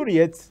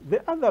infuriates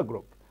the other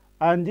group.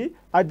 And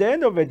at the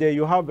end of the day,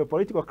 you have a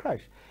political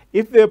clash.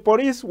 If the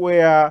police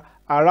were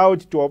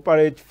allowed to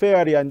operate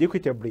fairly and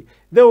equitably,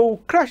 they will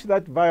crush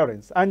that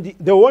violence, and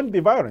there won't be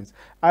violence.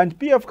 And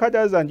PF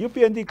cadres and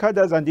UPND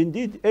cadres and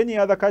indeed any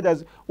other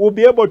cadres will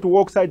be able to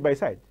walk side by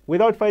side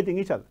without fighting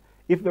each other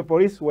if the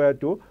police were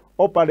to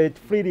operate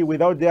freely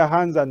without their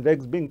hands and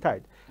legs being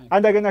tied.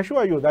 And I can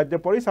assure you that the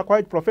police are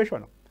quite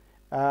professional.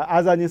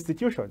 As an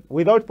institution,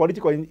 without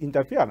political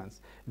interference,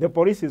 the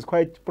police is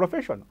quite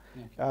professional.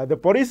 The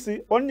police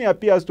only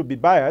appears to be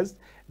biased.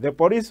 The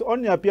police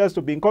only appears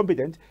to be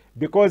incompetent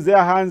because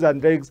their hands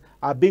and legs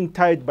are being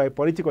tied by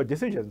political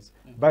decisions,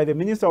 by the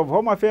Minister of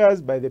Home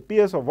Affairs, by the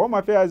PS of Home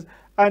Affairs,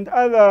 and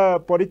other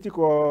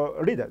political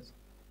leaders.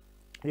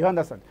 You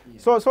understand?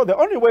 So the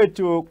only way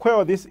to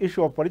quell this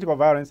issue of political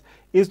violence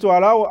is to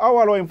allow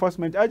our law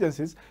enforcement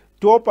agencies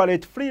to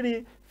operate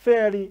freely,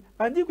 fairly,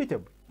 and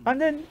equitably. And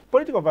then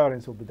political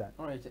violence will be done.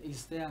 All right.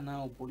 Is there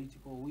now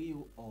political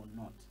will or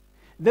not?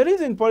 There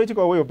isn't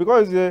political will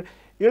because,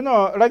 you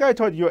know, like I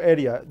told you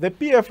earlier, the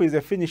PF is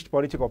a finished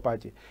political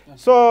party.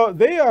 So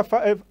they are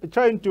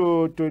trying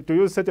to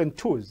use certain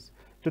tools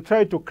to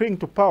try to cling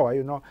to power,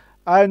 you know.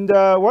 And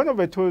one of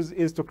the tools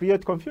is to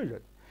create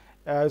confusion.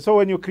 So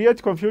when you create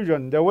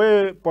confusion, the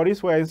way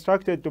police were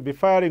instructed to be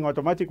firing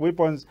automatic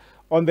weapons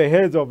on the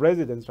heads of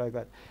residents like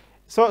that.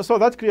 So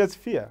that creates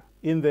fear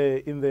in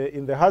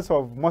the hearts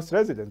of most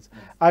residents,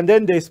 and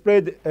then they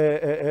spread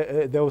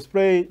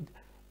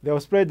they'll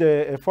spread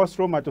a false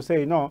rumor to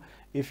say, no,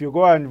 if you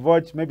go and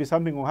vote, maybe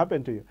something will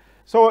happen to you.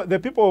 So the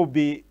people will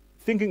be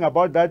thinking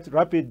about that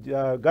rapid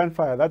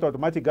gunfire, that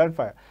automatic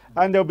gunfire,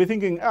 and they'll be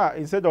thinking,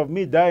 instead of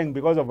me dying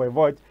because of a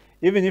vote,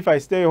 even if I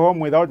stay home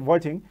without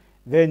voting,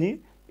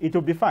 then it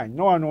will be fine.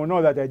 No one will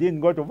know that I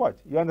didn't go to vote.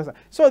 You understand?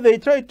 So they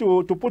try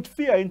to put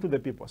fear into the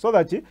people so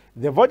that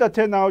the voter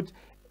turnout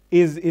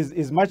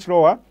is much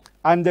lower,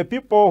 and the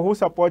people who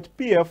support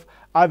PF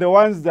are the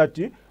ones that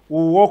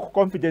will walk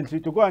confidently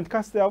to go and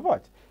cast their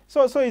vote.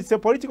 So it's a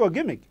political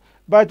gimmick.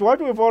 But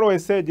what we've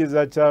always said is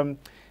that,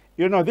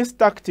 you know, this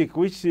tactic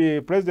which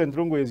President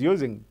Lungu is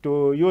using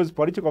to use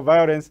political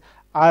violence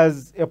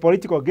as a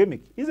political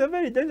gimmick is a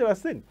very dangerous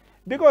thing.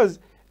 Because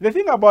the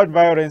thing about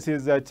violence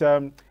is that,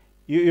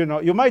 you know,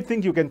 you might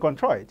think you can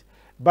control it,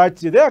 but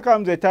there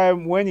comes a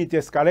time when it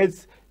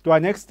escalates to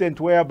an extent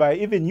whereby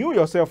even you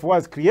yourself who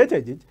has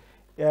created it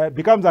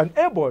becomes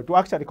unable to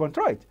actually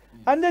control it.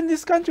 And then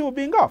this country will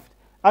be engulfed.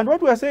 And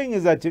what we are saying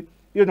is that,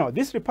 you know,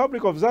 this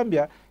Republic of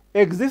Zambia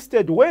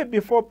existed way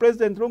before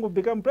President Lungu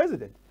became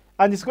president.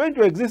 And it's going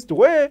to exist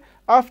way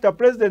after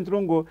President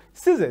Lungu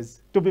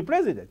ceases to be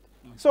president.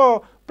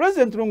 So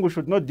President Lungu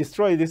should not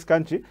destroy this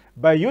country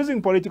by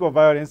using political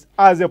violence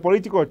as a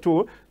political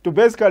tool to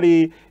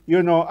basically,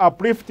 you know,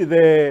 uplift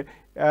the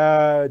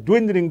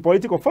dwindling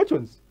political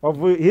fortunes of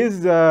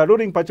his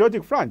ruling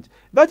Patriotic Front.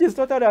 That is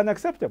totally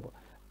unacceptable.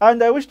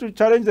 And I wish to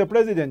challenge the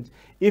president.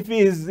 If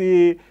he is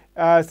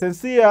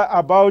sincere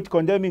about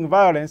condemning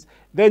violence,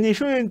 then he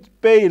shouldn't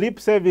pay lip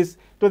service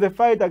to the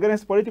fight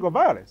against political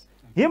violence.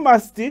 He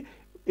must be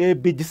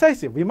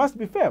decisive. He must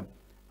be firm.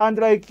 And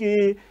like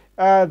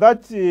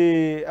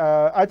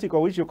that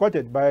article which you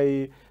quoted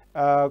by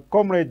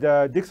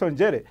Comrade Dixon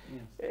Jere,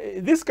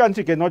 this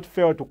country cannot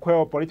fail to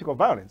quell political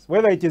violence,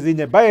 whether it is in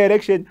a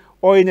by-election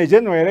or in a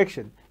general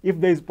election, if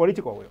there is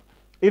political will.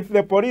 If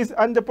the police,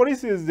 and the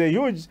police is a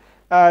huge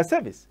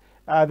service,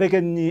 they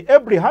can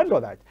ably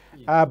handle that.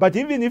 But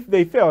even if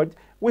they failed,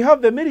 we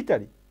have the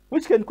military,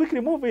 which can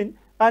quickly move in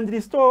and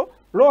restore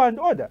law and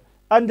order.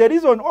 And the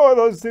reason all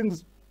those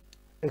things,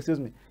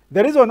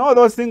 the reason all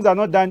those things are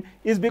not done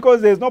is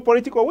because there is no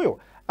political will.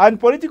 And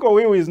political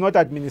will is not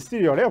at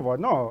ministerial level,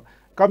 no.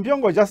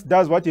 Kampyongo just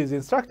does what is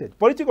instructed.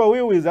 Political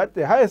will is at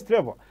the highest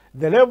level,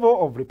 the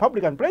level of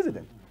Republican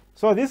president.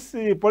 So this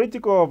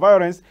political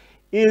violence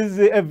is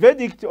a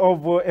verdict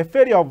of a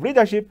failure of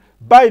leadership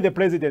by the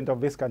president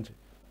of this country.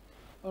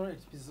 All right,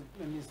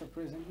 Mr.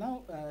 President.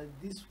 Now,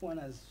 this one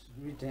has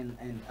written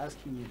and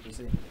asking you to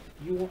say,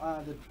 you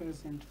are the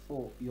president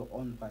for your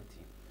own party.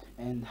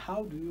 And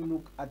how do you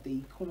look at the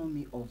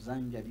economy of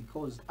Zambia?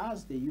 Because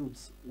as the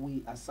youths,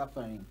 we are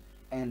suffering.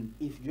 And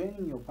if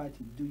joining your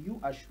party, do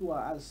you assure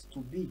us to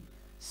be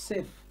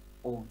safe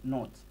or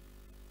not?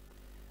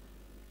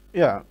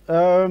 Yeah,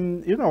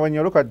 you know, when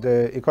you look at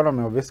the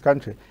economy of this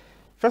country,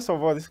 first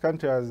of all, this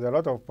country has a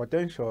lot of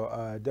potential,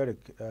 Derek.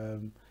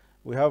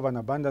 We have an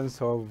abundance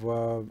of,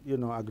 you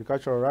know,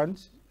 agricultural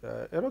lands.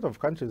 A lot of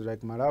countries like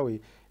Malawi,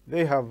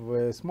 they have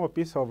a small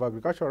piece of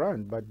agricultural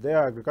land, but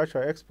their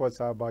agricultural exports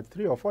are about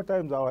 3 or 4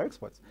 times our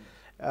exports.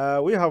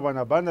 We have an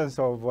abundance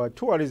of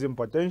tourism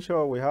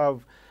potential. We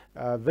have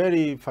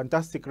very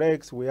fantastic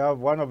lakes. We have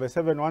one of the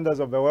 7 wonders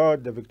of the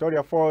world, the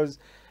Victoria Falls.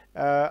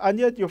 And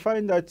yet you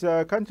find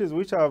that countries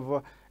which have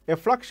a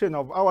fraction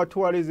of our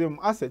tourism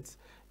assets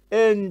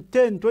earn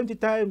 10, 20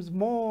 times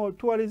more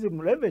tourism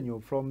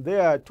revenue from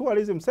their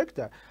tourism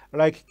sector,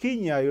 like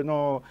Kenya, you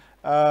know,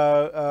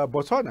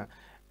 Botswana.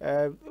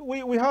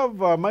 We have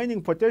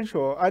mining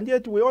potential, and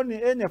yet we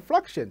only earn a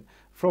fraction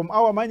from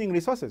our mining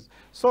resources.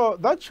 So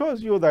that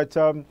shows you that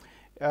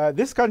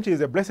this country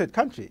is a blessed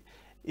country.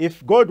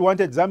 If God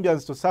wanted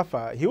Zambians to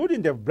suffer, he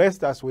wouldn't have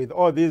blessed us with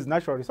all these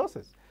natural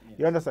resources. Yes.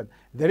 You understand?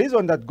 The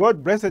reason that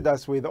God blessed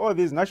us with all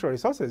these natural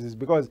resources is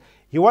because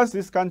he wants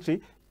this country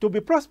to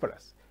be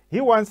prosperous. He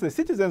wants the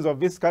citizens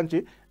of this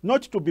country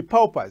not to be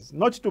paupers,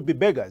 not to be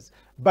beggars,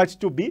 but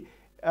to be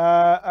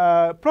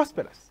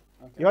prosperous.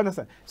 Okay. You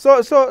understand?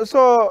 So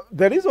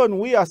the reason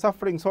we are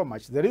suffering so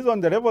much, the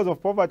reason the levels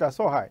of poverty are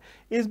so high,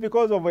 is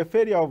because of a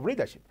failure of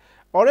leadership.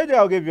 Already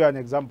I'll give you an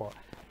example.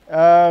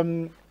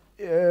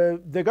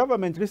 The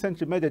government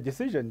recently made a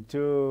decision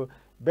to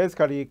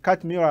basically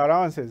cut meal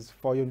allowances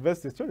for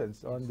university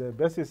students on the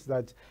basis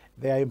that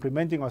they are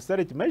implementing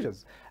austerity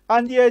measures.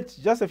 And yet,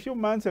 just a few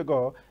months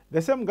ago,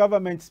 the same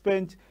government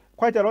spent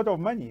quite a lot of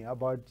money,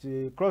 about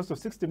close to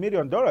 $60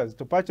 million,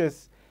 to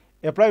purchase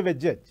a private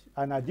jet,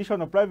 an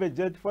additional private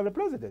jet for the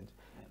president,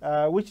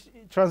 which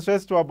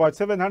translates to about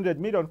 700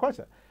 million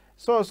kwacha.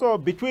 So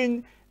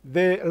between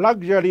the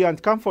luxury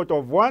and comfort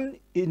of one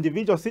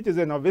individual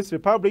citizen of this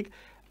republic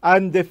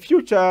and the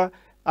future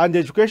and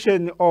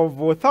education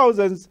of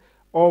thousands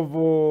of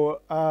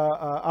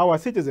our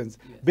citizens,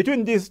 yes,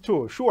 between these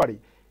two, surely,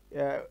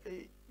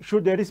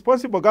 should a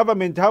responsible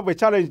government have a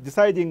challenge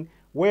deciding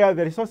where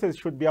the resources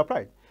should be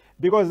applied?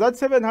 Because that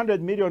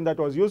 700 million that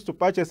was used to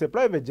purchase a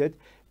private jet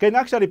can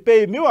actually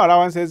pay meal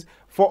allowances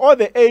for all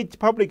the 8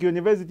 public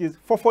universities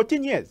for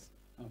 14 years.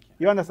 Okay.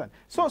 You understand?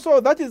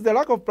 So that is the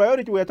lack of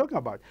priority we are talking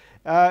about.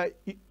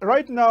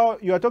 Right now,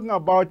 you are talking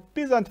about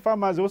peasant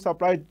farmers who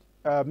supplied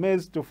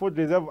maize to Food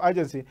Reserve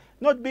Agency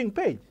not being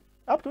paid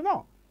up to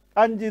now.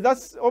 And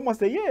that's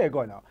almost a year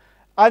ago now.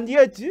 And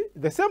yet,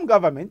 the same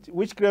government,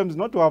 which claims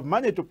not to have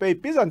money to pay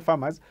peasant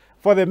farmers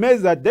for the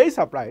maize that they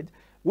supplied,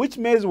 which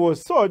maize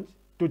was sold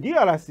to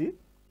DRC,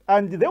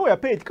 and they were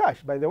paid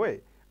cash, by the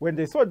way. When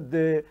they sold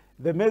the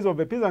maize of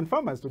the peasant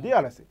farmers to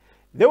DRC,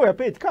 they were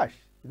paid cash.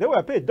 They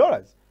were paid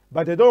dollars.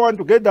 But they don't want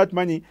to get that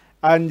money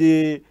and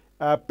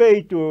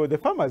pay to the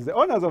farmers, the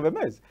owners of the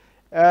maize.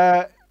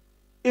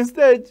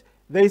 Instead,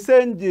 they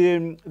send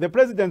the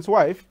president's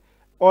wife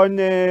on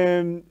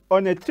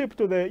a trip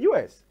to the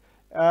US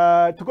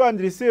to go and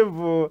receive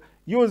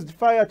used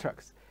fire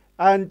trucks.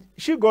 And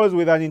she goes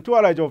with an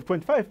entourage of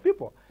 25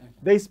 people.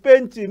 They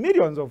spent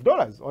millions of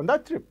dollars on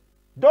that trip,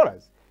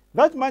 dollars.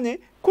 That money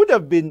could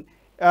have been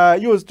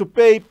used to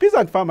pay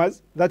peasant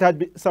farmers that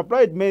had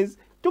supplied maize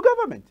to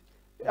government.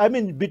 I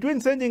mean,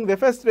 between sending the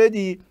first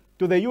lady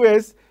to the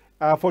US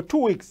for 2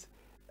 weeks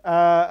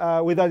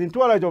with an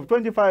entourage of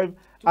 25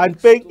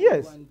 and paying,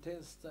 yes,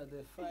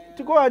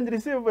 to go and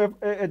receive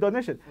a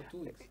donation.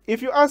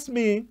 If you ask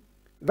me,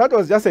 that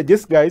was just a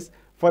disguise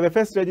for the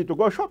first lady to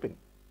go shopping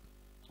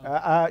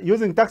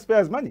using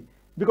taxpayers' money,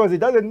 because it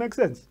doesn't make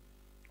sense.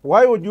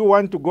 Why would you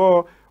want to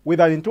go with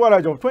an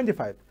entourage of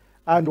 25?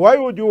 And why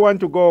would you want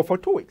to go for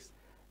 2 weeks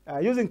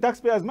using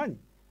taxpayers' money?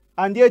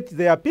 And yet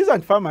there are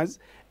peasant farmers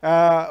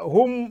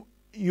whom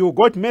you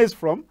got maize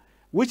from,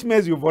 which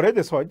maize you've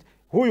already sold,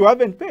 who you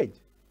haven't paid.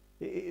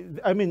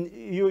 I mean,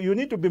 you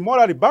need to be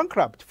morally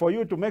bankrupt for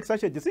you to make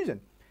such a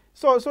decision.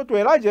 So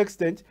to a large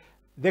extent,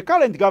 the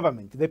current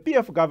government, the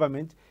PF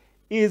government,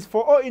 is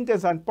for all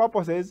intents and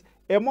purposes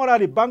a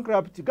morally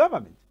bankrupt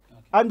government.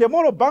 Okay. And the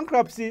moral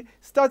bankruptcy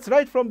starts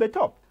right from the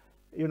top,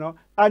 you know.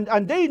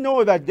 And they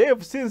know that they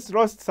have since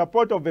lost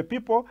support of the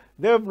people,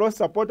 they have lost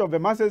support of the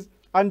masses,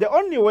 and the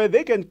only way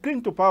they can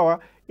cling to power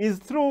is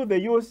through the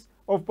use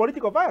of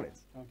political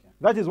violence. Okay.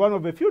 That is one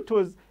of the few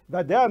tools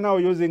that they are now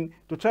using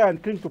to try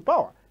and cling to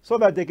power, so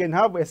that they can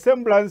have a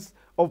semblance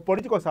of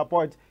political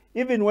support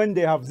even when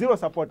they have zero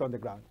support on the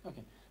ground.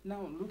 Okay.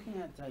 Now, looking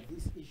at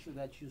this issue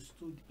that you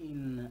stood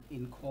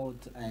in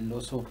court and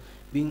also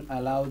being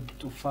allowed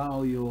to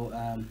file your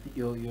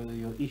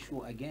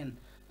issue again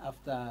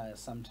after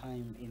some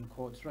time in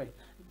court, right?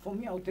 For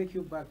me, I'll take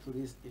you back to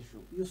this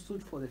issue. You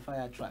stood for the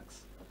fire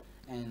trucks,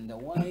 and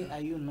why are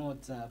you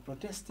not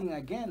protesting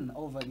again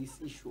over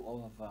this issue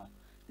of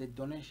the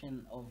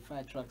donation of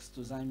fire trucks to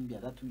Zambia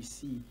that we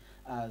see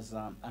as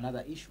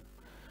another issue?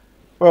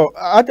 Well,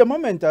 at the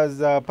moment, as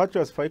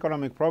Patriots for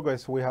Economic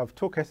Progress, we have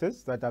 2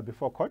 cases that are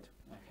before court.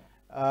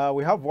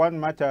 We have one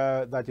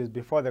matter that is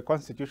before the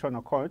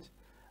Constitutional Court.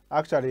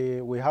 Actually,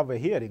 we have a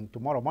hearing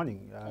tomorrow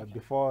morning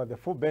before the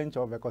full bench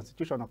of the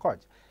Constitutional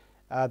Court.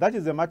 That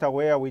is a matter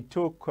where we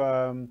took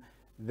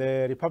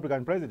the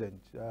Republican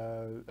president,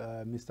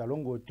 Mr.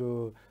 Lungu,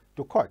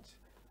 to court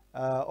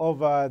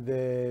over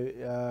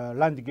the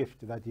land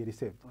gift that he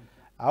received.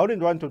 I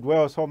wouldn't want to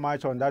dwell so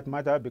much on that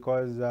matter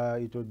because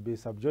it would be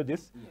sub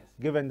judice,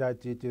 given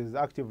that it is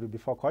actively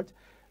before court.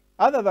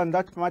 Other than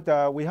that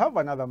matter, we have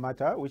another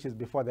matter which is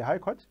before the High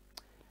Court.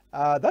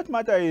 That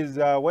matter is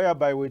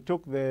whereby we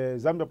took the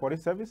Zambia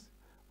Police Service,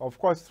 of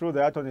course through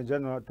the Attorney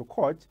General, to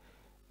court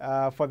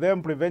for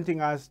them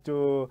preventing us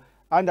to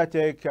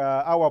undertake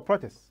our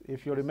protests.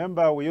 If you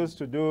remember, we used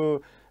to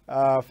do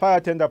fire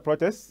tender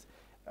protests.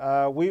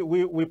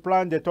 We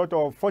planned a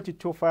total of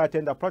 42 fire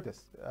tender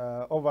protests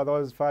over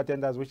those fire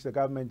tenders which the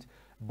government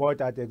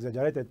bought at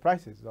exaggerated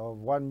prices of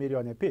 1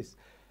 million apiece.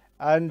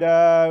 And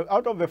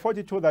out of the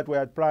 42 that we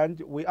had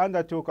planned, we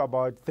undertook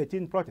about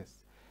 13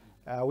 protests.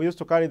 We used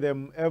to carry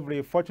them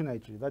every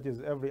fortnightly, that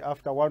is every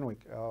after 1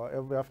 week, or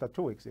every after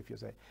 2 weeks, if you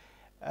say.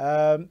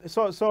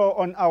 So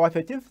on our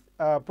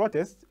 13th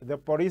protest, the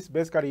police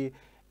basically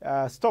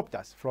stopped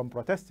us from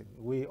protesting.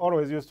 We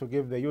always used to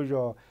give the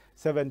usual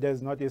 7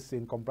 days notice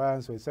in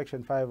compliance with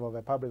Section 5 of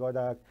the Public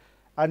Order Act.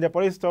 And the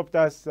police stopped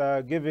us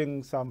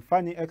giving some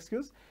funny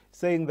excuse,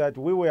 saying that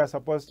we were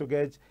supposed to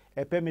get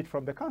a permit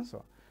from the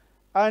council.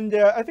 And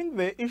I think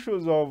the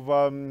issues of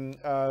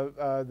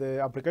the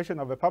application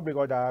of the Public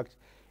Order Act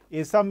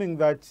is something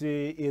that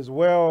is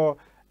well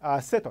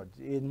settled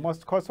in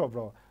most courts of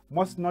law,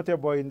 most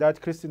notable in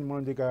that Christine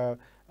Mundika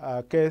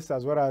case,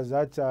 as well as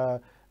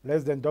that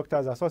Resident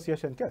Doctors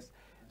Association case.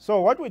 So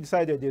what we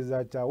decided is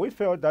that we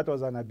felt that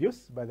was an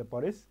abuse by the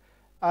police,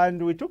 and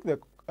we took the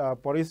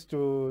police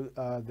to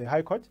the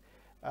High Court.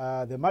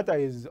 The matter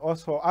is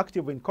also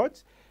active in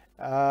court.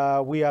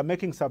 We are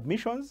making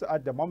submissions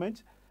at the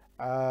moment.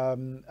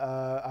 And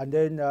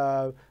then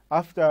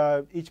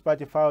after each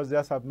party files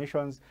their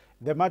submissions,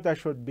 the matter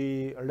should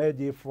be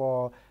ready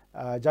for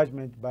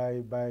judgment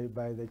by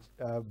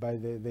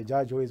the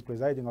judge who is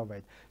presiding over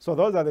it. So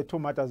those are the 2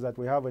 matters that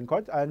we have in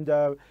court,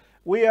 and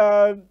we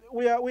are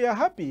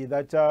happy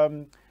that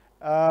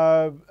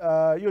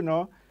you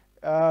know,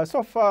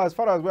 so far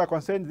as we are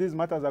concerned, these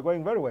matters are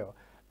going very well,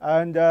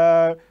 and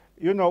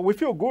you know, we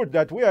feel good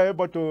that we are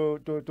able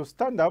to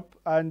stand up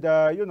and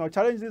you know,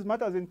 challenge these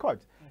matters in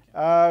court.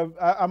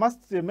 I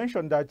must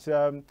mention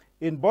that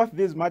in both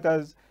these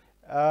matters,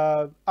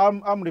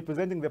 I'm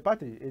representing the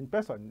party in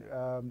person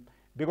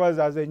because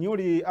as a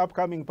newly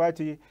upcoming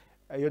party,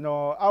 you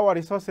know, our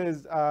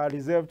resources are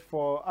reserved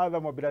for other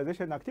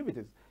mobilization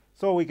activities.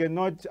 So we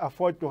cannot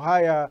afford to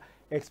hire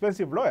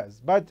expensive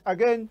lawyers. But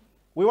again,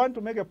 we want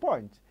to make a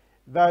point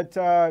that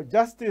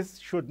justice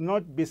should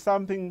not be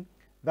something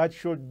that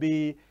should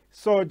be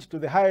sold to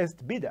the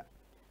highest bidder.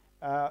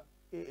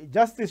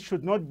 Justice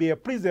should not be a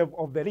preserve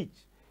of the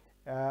rich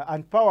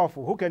and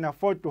powerful who can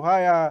afford to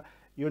hire,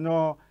 you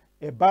know,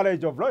 a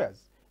barrage of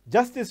lawyers.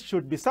 Justice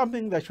should be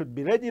something that should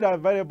be readily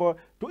available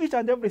to each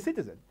and every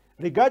citizen,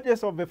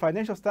 regardless of the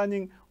financial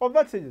standing of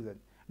that citizen,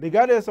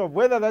 regardless of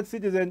whether that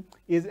citizen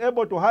is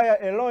able to hire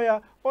a lawyer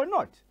or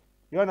not.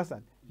 You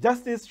understand?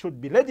 Justice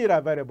should be readily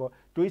available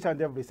to each and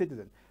every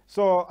citizen.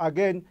 So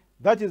again,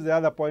 that is the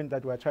other point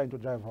that we're trying to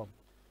drive home.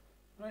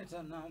 Right,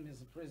 and now,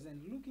 Mr. President,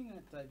 looking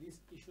at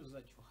these issues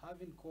that you have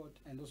in court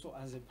and also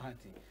as a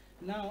party,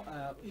 now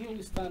here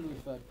we stand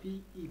with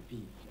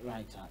PEP,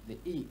 right? The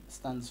E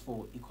stands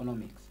for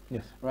economics,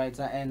 yes, right?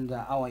 And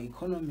our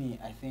economy,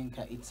 I think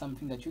it's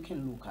something that you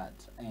can look at,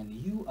 and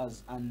you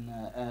as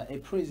a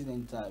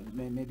president,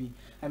 maybe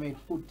I may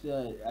put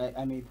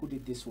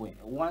it this way: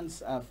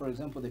 once, for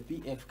example, the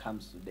PF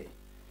comes today,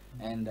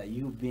 and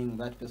you being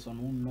that person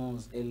who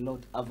knows a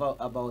lot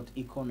about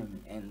economy,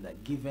 and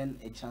given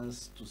a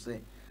chance to say,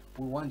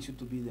 we want you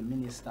to be the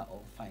Minister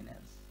of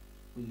Finance,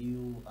 will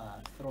you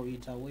throw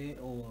it away,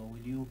 or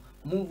will you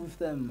move with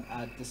them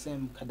at the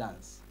same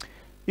cadence?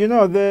 You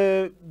know,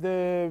 the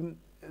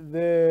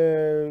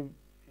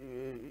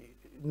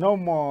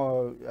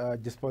normal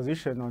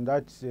disposition on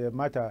that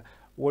matter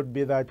would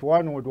be that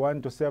one would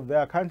want to serve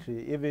their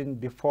country even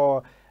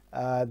before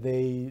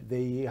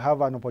they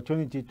have an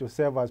opportunity to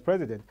serve as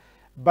president.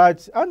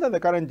 But under the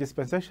current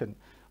dispensation,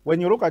 when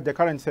you look at the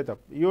current setup,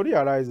 you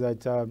realize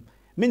that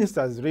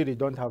ministers really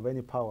don't have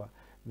any power.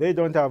 They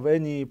don't have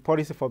any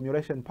policy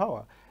formulation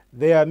power.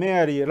 They are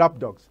merely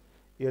lapdogs.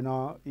 You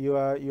know, you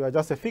are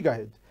just a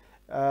figurehead.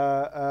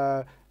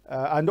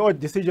 And all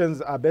decisions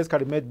are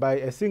basically made by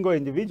a single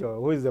individual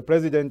who is the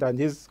president and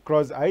his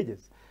close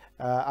aides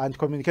and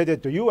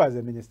communicated to you as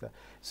a minister.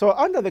 So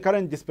under the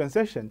current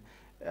dispensation,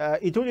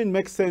 it wouldn't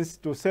make sense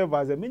to serve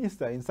as a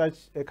minister in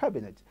such a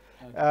cabinet,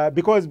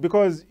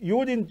 because you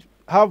wouldn't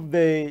have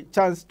the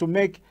chance to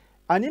make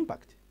an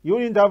impact. You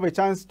wouldn't have a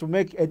chance to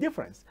make a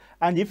difference.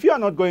 And if you are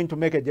not going to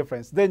make a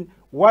difference, then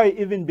why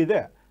even be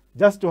there?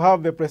 Just to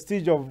have the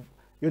prestige of,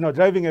 you know,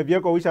 driving a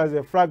vehicle which has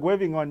a flag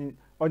waving on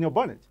on your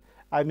bonnet.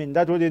 I mean,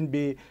 that wouldn't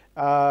be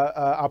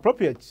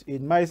appropriate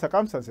in my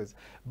circumstances.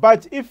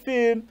 But if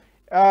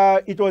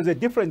it was a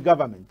different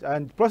government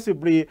and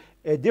possibly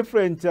a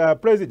different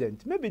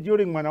president, maybe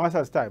during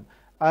Manawasa's time,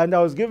 and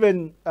I was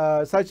given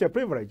such a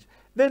privilege,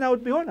 then I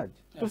would be honored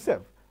to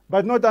serve.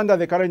 But not under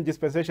the current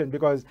dispensation,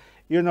 because,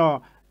 you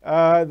know,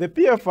 the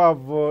PF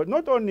have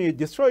not only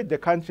destroyed the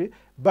country,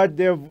 but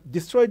they've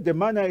destroyed the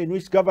manner in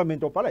which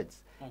government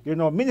operates. You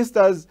know,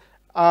 ministers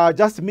are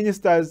just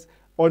ministers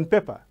on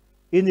paper.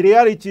 In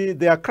reality,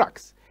 they are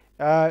cracks.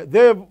 They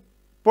have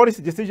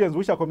policy decisions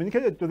which are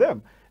communicated to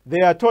them.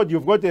 They are told,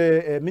 you've got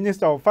a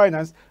minister of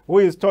finance who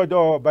is told,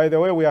 oh, by the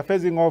way, we are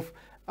phasing off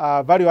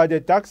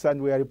value-added tax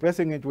and we are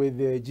replacing it with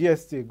the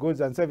GST, goods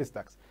and service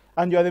tax.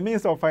 And you are the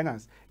minister of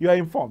finance. You are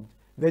informed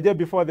the day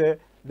before the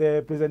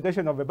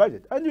presentation of the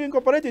budget. And you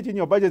incorporate it in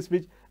your budget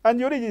speech and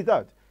you read it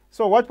out.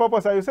 So what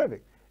purpose are you serving?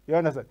 You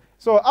understand?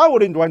 So I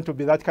wouldn't want to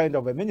be that kind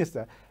of a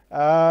minister.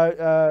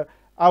 I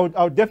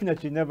would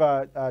definitely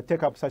never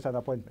take up such an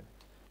appointment.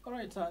 All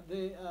right,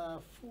 the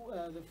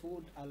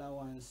food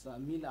allowance,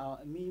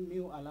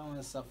 meal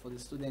allowance for the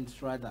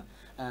students, rather,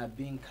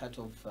 being cut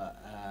off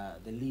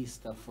the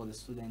list for the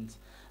students.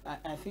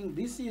 I think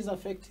this is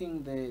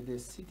affecting the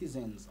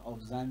citizens of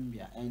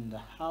Zambia. And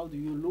how do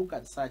you look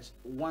at such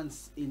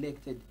once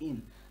elected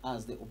in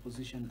as the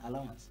opposition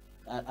alliance?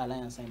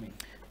 I mean,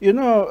 you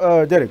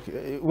know, Derek,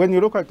 when you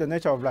look at the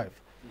nature of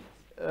life,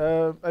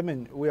 I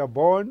mean, we are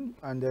born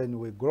and then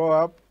we grow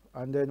up.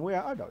 And then we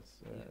are adults.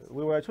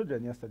 We were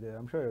children yesterday,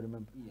 I'm sure you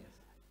remember.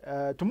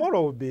 Yes. Tomorrow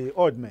will be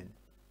old men.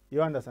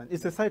 You understand?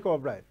 It's a cycle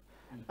of life.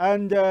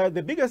 And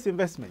the biggest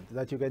investment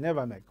that you can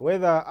ever make,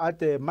 whether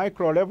at a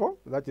micro level,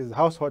 that is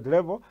household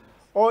level,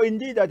 or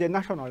indeed at a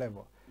national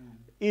level,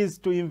 is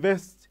to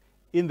invest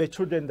in the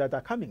children that are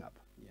coming up.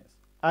 Yes.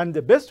 And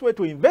the best way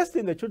to invest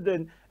in the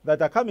children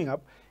that are coming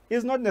up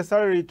is not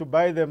necessarily to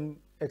buy them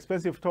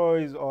expensive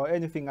toys or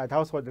anything at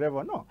household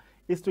level. No,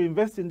 it's to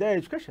invest in their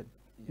education.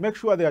 Make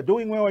sure they are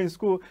doing well in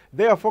school,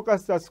 they are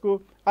focused at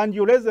school, and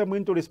you raise them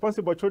into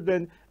responsible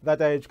children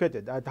that are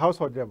educated at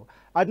household level.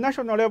 At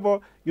national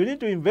level, you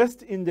need to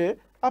invest in the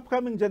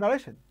upcoming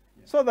generation,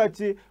 so that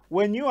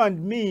when you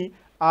and me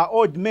are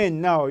old men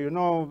now, you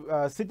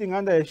know, sitting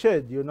under a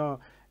shade, you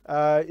know,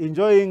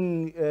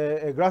 enjoying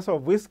a glass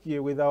of whiskey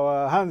with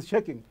our hands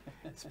shaking,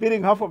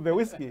 spilling half of the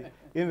whiskey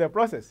in the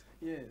process.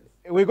 Yes.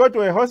 We go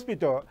to a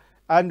hospital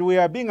and we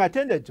are being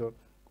attended to.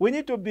 We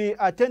need to be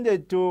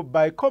attended to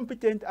by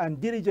competent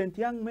and diligent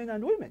young men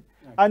and women.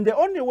 Okay. And the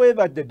only way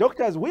that the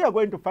doctors we are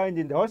going to find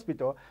in the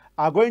hospital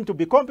are going to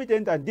be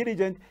competent and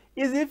diligent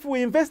is if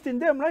we invest in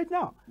them right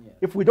now. Yes.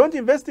 If we don't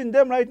invest in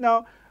them right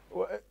now,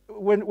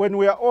 when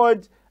we are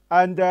old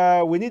and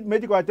we need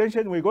medical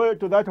attention, we go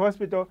to that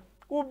hospital,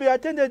 we'll be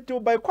attended to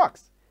by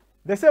quacks.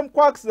 The same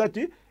quacks that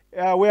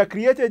were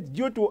created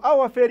due to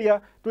our failure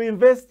to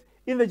invest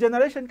in the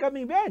generation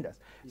coming behind us.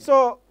 Yes.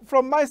 So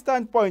from my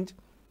standpoint,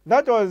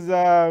 that was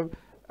a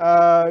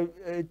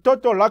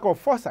total lack of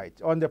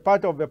foresight on the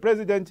part of the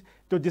president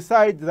to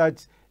decide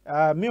that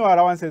meal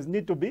allowances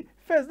need to be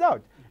phased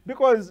out.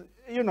 Because,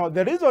 you know,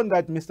 the reason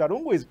that Mr.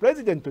 Lungu is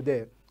president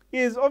today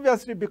is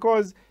obviously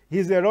because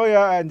he's a lawyer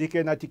and he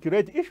can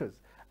articulate issues.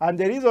 And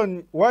the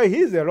reason why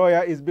he's a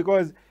lawyer is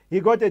because he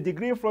got a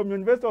degree from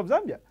University of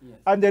Zambia. Yes.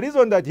 And the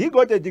reason that he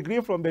got a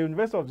degree from the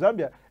University of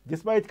Zambia,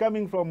 despite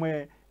coming from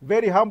a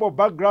very humble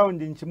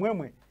background in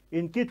Chimwemwe,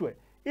 in Kitwe,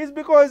 is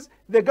because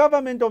the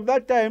government of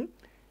that time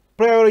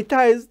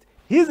prioritized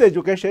his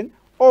education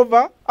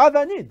over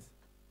other needs.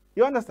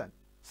 You understand?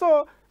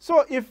 So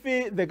if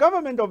the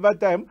government of that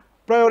time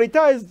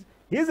prioritized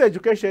his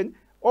education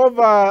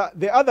over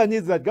the other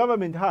needs that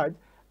government had,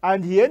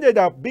 and he ended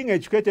up being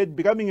educated,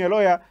 becoming a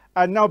lawyer,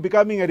 and now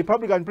becoming a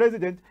Republican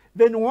president,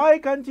 then why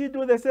can't he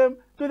do the same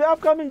to the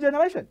upcoming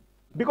generation?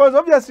 Because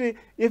obviously,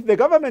 if the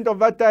government of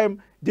that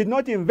time did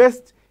not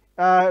invest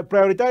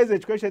prioritize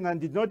education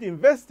and did not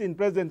invest in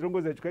President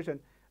Lungu's education,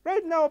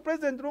 right now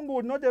President Lungu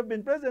would not have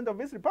been president of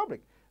this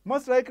republic.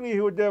 Most likely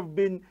he would have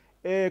been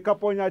a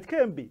Kaponyat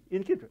Kembi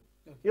in Kitwe.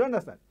 Okay. You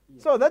understand?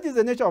 Yes. So that is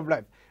the nature of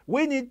life.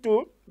 We need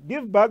to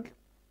give back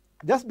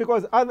just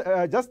because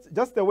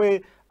just the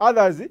way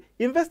others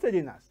invested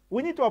in us.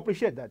 We need to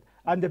appreciate that.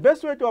 And the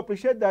best way to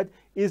appreciate that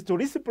is to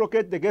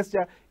reciprocate the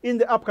gesture in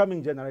the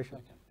upcoming generation.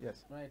 Okay.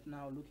 Yes. Right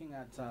now, looking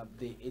at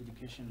the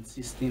education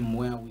system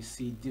where we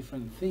see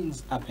different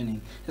things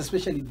happening,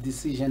 especially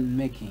decision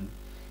making,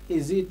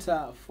 is it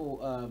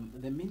for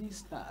the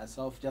minister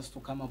herself just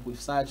to come up with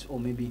such, or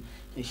maybe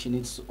she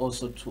needs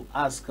also to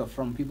ask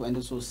from people and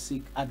also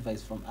seek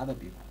advice from other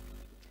people?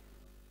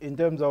 In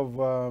terms of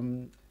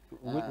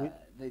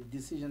the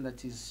decision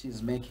that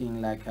she's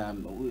making, like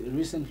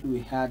recently we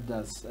had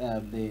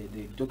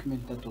the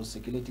document that was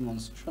circulating on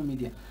social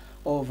media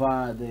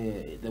over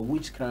the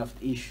witchcraft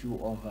issue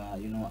of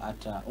you know, at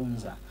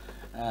UNZA.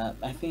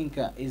 I think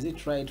is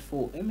it right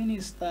for a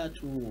minister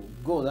to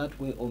go that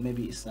way, or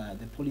maybe it's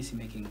the policy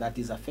making that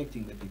is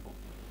affecting the people?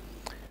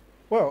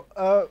 Well,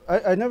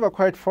 I never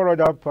quite followed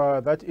up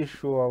that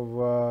issue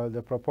of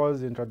the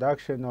proposed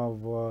introduction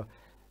of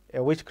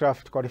a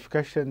witchcraft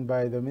qualification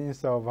by the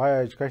Minister of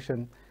Higher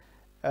Education.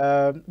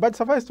 But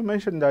suffice to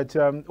mention that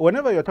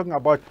whenever you're talking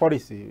about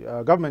policy,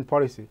 government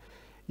policy,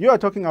 you are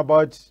talking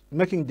about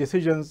making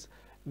decisions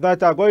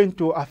that are going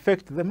to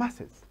affect the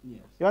masses.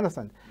 Yes. You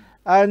understand?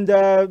 And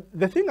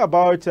the thing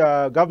about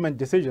government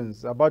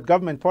decisions, about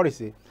government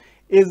policy,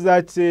 is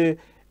that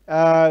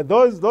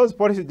those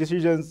policy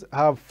decisions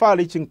have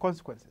far-reaching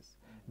consequences.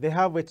 They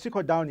have a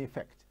trickle-down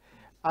effect.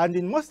 And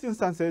in most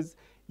instances,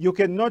 you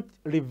cannot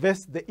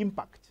reverse the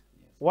impact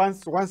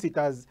once it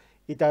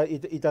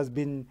has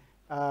been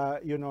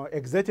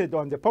exerted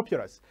on the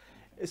populace.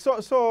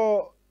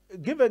 So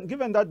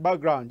given that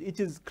background, it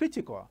is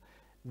critical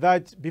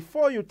that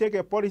before you take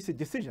a policy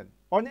decision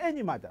on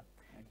any matter,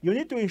 you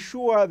need to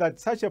ensure that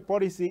such a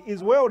policy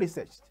is well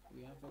researched.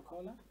 We have a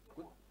caller.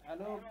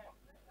 Hello.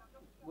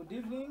 Good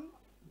evening.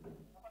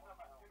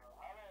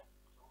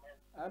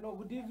 Hello.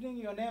 Good evening.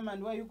 Your name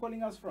and where are you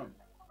calling us from?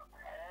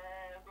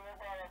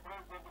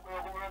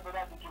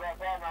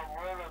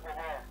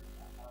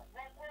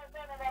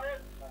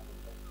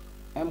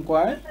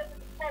 Mkwai?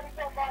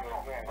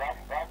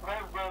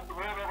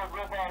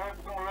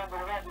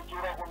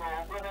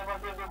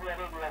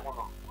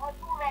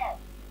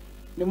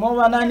 Ni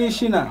mwa nani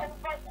shina?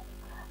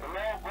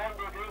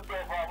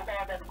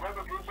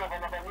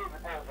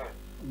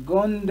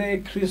 Gonde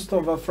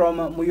Christopher from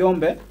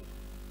Muyombe.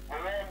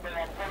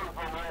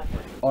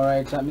 All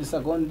right,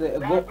 Mr. Gonde.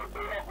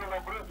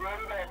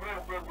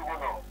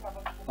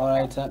 All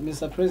right,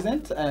 Mr.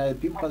 President,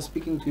 people are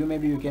speaking to you.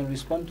 Maybe you can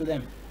respond to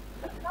them.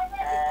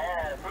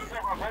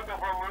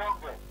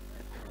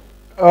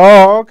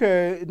 Oh,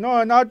 okay.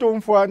 No,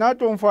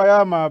 natumfwa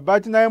yama,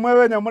 but na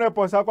imwewe ne mule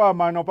posa kwa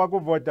amano pa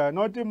kuvota.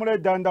 Noti mule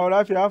danda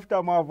ulafi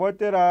after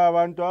mwavotera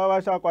vantu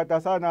awasha kwa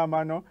tasana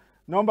amano.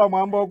 Nomba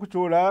mwambo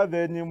kuchula,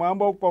 then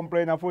mwambo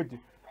complain futi.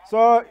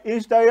 So,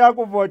 ishta ya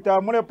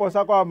kuvota mule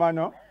posa kwa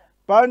amano.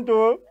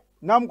 Pantu,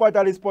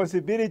 namkwata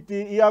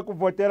responsibility ya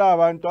kuvotera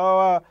vantu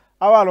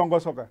awa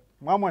longosoka.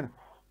 Mwamwana.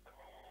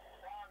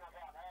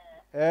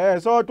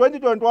 So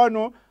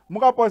 2021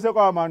 muka pose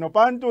kwa amano.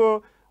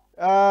 Pantu,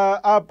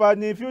 apa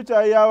ni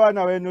future yawa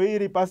na wenu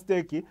iri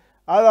pasteki,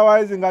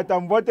 otherwise ngata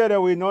mvotere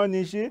wino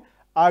nishi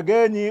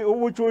ageni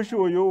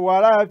ubuchushu uyu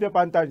wala yape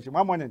pantanchi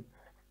mamone.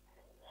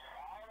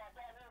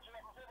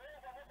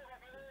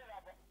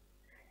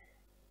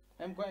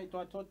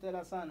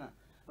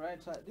 Right,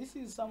 this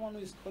is someone who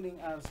is calling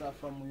us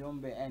from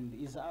Muyombe and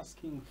is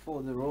asking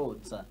for the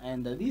roads,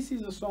 and this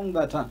is a song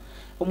that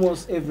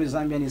almost every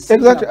Zambian is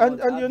singing. Exactly,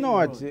 and you know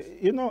what,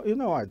 you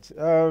know what,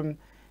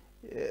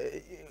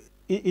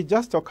 it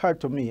just occurred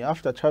to me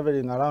after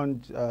traveling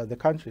around the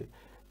country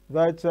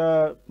that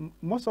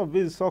most of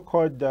these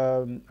so-called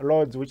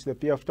roads which the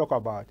PF talk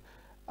about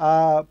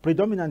are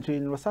predominantly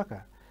in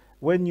Lusaka.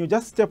 When you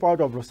just step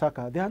out of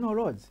Lusaka, there are no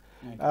roads.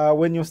 Okay.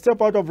 When you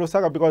step out of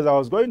Lusaka, because I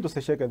was going to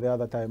Sesheke the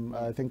other time,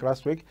 I think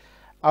last week,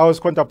 I was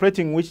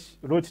contemplating which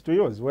route to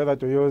use, whether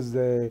to use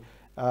the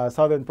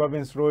Southern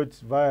Province route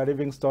via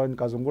Livingstone,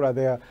 Kazungura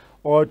there,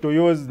 or to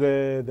use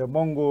the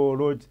Mongo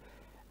route.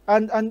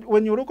 And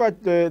when you look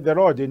at the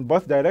road in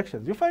both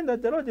directions, you find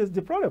that the road is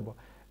deplorable.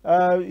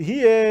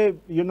 Here,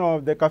 you know,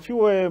 the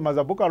Kafue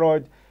Mazabuka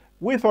road,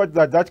 we thought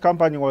that that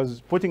company was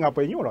putting up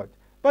a new road,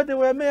 but they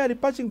were merely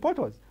patching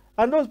potholes.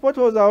 And those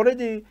potholes are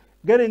already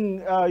getting,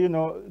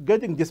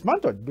 getting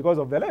dismantled because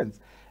of the lens.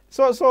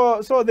 So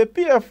the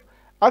PF,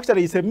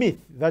 actually it's a myth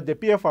that the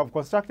PF have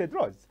constructed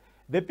roads.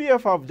 The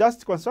PF have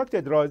just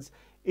constructed roads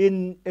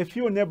in a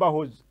few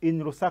neighborhoods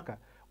in Lusaka.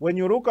 When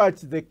you look at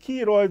the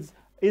key roads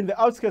in the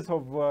outskirts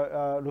of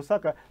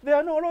Lusaka, there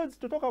are no roads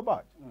to talk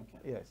about.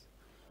 Okay. Yes.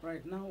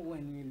 Right now,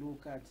 when we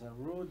look at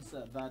roads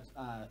that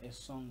are a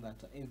song that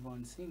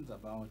everyone sings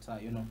about,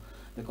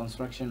 the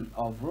construction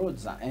of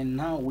roads, and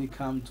now we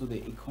come to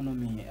the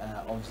economy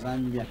of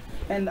Zambia.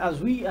 And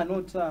as we are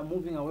not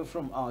moving away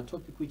from our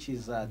topic, which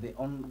is the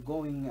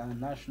ongoing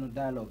national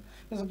dialogue,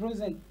 Mr.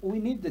 President, we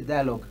need the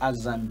dialogue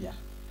as Zambia.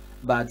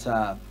 But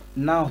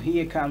now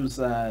here comes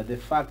the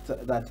fact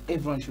that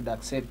everyone should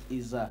accept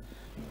is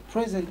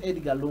President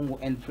Edgar Lungu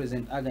and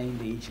President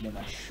Hakainde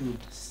Hichilema should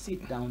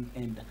sit down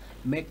and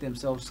make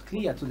themselves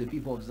clear to the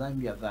people of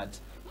Zambia that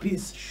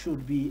peace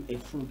should be a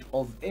fruit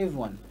of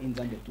everyone in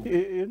Zambia too.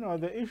 You know,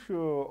 the issue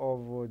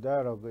of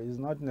dialogue is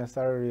not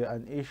necessarily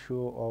an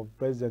issue of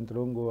President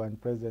Lungu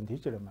and President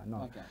Hichilema,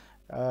 no.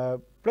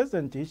 Okay.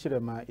 President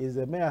Hichilema is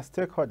a mere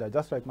stakeholder,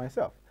 just like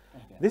myself.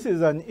 Okay. This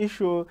is an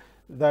issue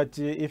that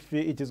if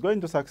it is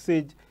going to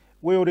succeed,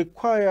 will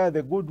require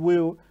the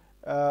goodwill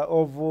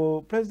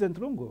of President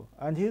Lungu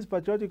and his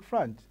Patriotic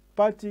Front,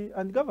 party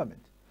and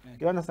government. Okay.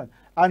 You understand?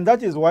 And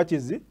that is what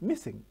is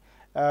missing.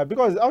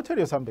 Because I'll tell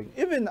you something,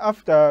 even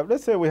after,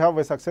 let's say we have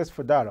a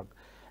successful dialogue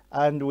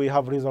and we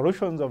have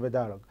resolutions of a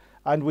dialogue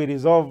and we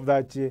resolve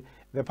that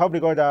the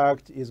Public Order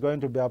Act is going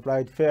to be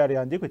applied fairly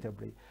and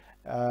equitably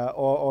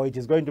or it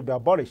is going to be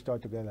abolished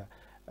altogether.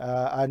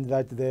 and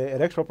that the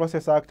Electoral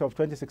Process Act of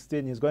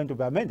 2016 is going to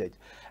be amended,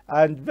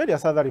 and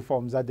various other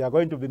reforms, that there are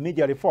going to be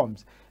media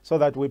reforms, so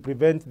that we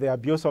prevent the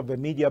abuse of the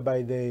media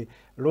by the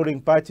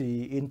ruling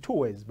party in two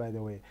ways, by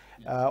the way.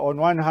 On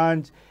one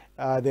hand,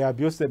 they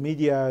abuse the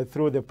media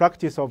through the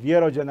practice of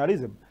yellow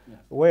journalism,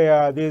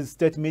 where these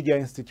state media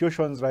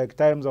institutions like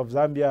Times of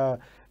Zambia,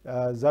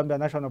 Zambia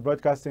National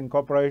Broadcasting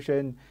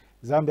Corporation,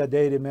 Zambia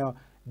Daily Mail,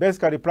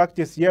 basically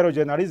practice yellow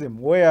journalism,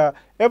 where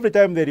every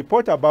time they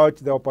report about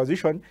the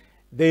opposition,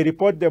 they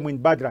report them in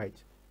bad light.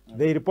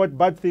 They report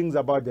bad things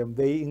about them.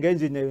 They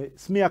engage in a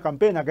smear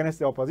campaign against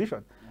the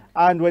opposition.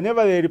 And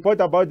whenever they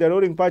report about the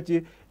ruling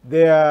party,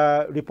 they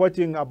are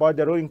reporting about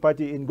the ruling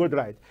party in good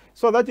light.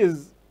 So that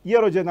is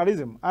yellow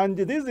journalism. And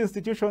these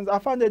institutions are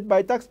funded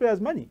by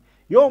taxpayers' money,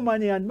 your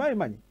money and my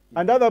money,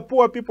 and other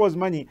poor people's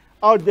money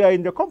out there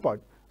in the compound.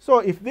 So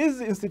if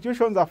these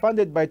institutions are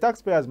funded by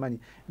taxpayers' money,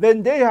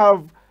 then they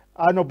have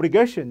an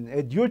obligation,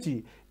 a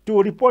duty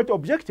to report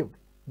objectively,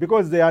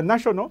 because they are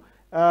national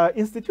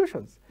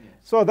institutions.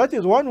 So that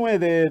is one way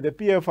the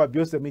PF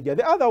abuse the media.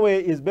 The other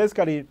way is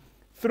basically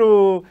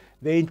through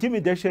the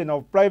intimidation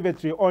of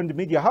privately owned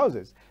media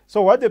houses.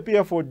 So what the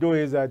PF would do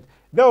is that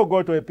they'll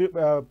go to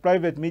a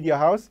private media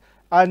house,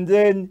 and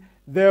then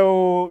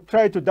they'll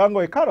try to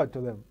dangle a carrot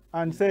to them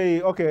and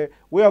say, okay,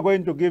 we are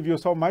going to give you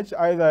so much,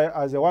 either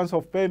as a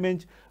once-off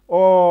payment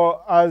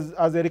or as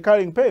a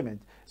recurring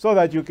payment, so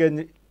that you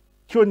can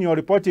tune your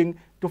reporting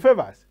to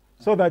favor us,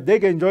 so that they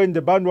can join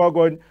the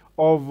bandwagon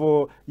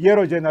of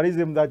yellow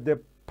journalism that the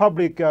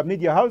public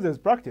media houses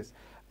practice.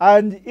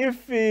 And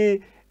if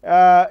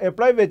a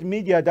private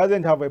media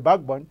doesn't have a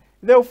backbone,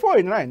 they'll fall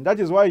in line. That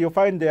is why you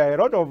find there are a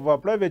lot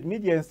of private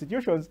media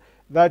institutions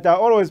that are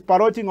always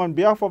parroting on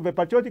behalf of the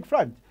Patriotic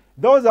Front.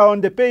 Those are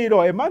on the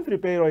payroll, a monthly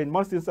payroll in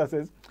most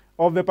instances,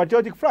 of the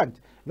Patriotic Front.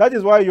 That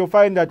is why you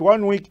find that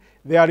one week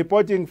they are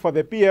reporting for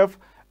the PF,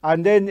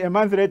 and then a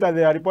month later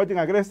they are reporting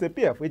against the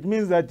PF. It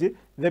means that the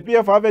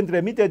PF haven't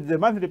remitted the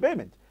monthly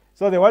payment.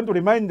 So they want to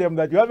remind them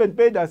that you haven't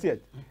paid us yet.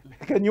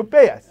 Can you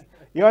pay us?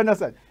 You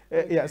understand?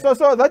 Yeah. So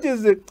that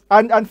is,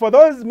 and for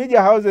those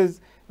media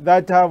houses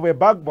that have a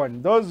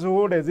backbone, those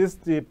who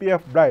resist the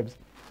PF bribes,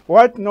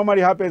 what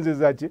normally happens is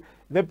that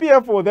the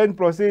PF will then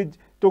proceed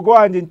to go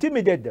and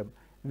intimidate them.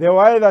 They will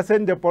either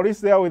send the police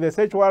there with a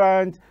search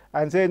warrant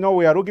and say, no,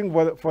 we are looking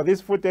for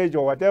this footage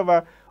or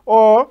whatever,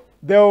 or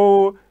they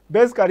will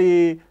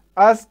basically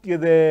ask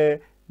the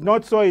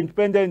not so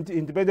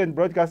independent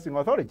broadcasting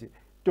authority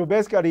to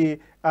basically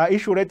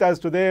issue letters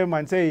to them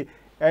and say,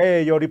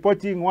 hey, you're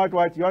reporting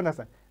what, you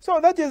understand? So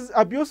that is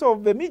abuse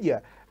of the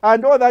media.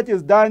 And all that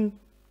is done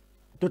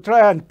to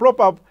try and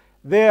prop up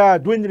their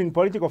dwindling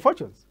political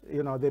fortunes,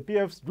 you know, the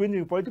PF's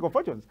dwindling political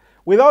fortunes.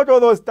 Without all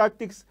those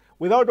tactics,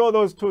 without all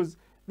those tools,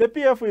 the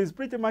PF is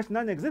pretty much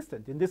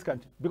non-existent in this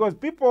country, because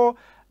people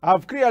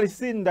have clearly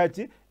seen that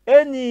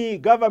any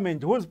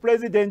government whose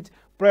president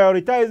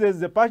prioritizes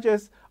the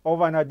purchase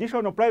of an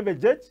additional private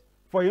jet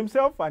for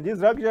himself and his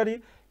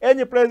luxury,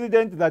 any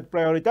president that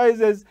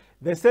prioritizes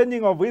the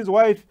sending of his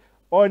wife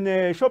on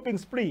a shopping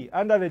spree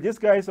under the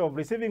disguise of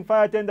receiving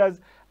fire tenders,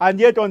 and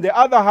yet on the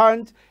other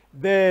hand,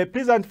 the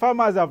peasant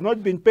farmers have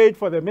not been paid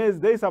for the maize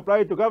they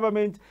supply to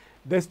government,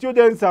 the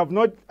students have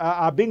not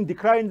are being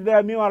declined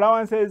their meal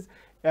allowances,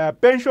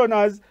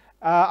 pensioners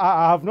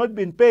have not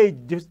been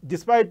paid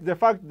despite the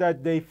fact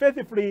that they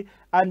faithfully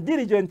and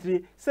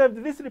diligently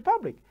served this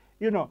republic.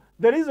 You know,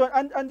 the reason,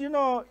 and you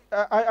know,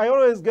 I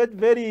always get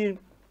very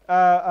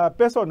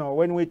personal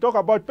when we talk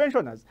about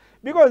pensioners,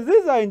 because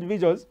these are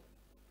individuals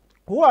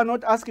who are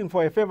not asking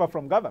for a favor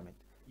from government.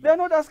 They are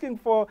not asking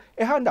for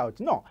a handout.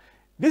 No,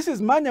 this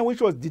is money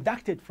which was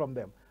deducted from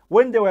them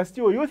when they were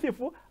still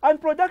youthful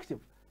and productive.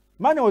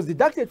 Money was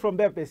deducted from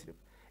their payslip.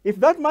 If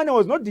that money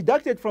was not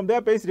deducted from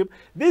their payslip,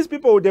 these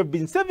people would have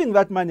been saving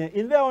that money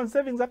in their own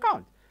savings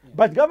account.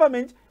 But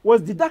government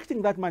was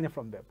deducting that money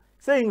from them,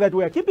 saying that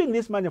we are keeping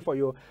this money for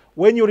you.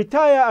 When you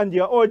retire and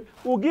you're old,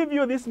 we'll give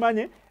you this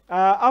money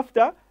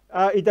after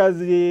it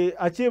has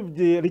achieved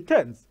the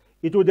returns.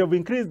 It would have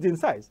increased in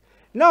size.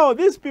 Now,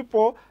 these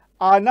people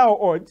are now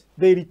old,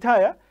 they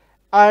retire,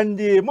 and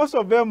most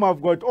of them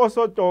have got all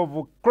sorts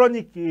of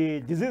chronic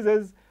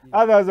diseases.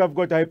 Others have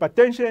got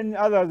hypertension,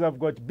 others have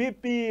got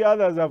BP,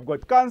 others have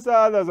got cancer,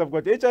 others have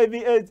got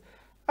HIV/AIDS.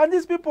 And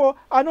these people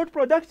are not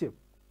productive.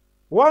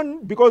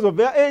 One, because of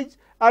their age,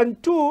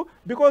 and two,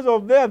 because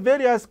of their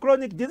various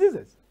chronic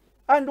diseases.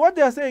 And what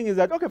they are saying is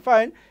that, okay,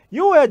 fine,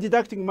 you were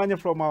deducting money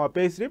from our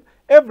payslip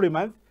every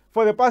month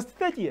for the past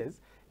 30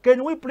 years.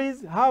 Can we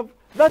please have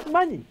that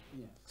money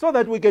so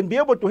that we can be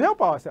able to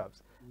help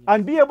ourselves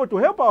and be able to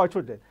help our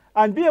children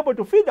and be able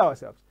to feed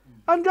ourselves?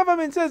 And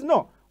government says,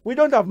 no, we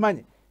don't have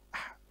money.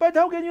 But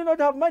how can you not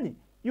have money?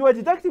 You are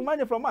deducting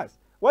money from us.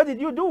 What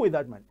did you do with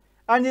that money?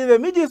 And in the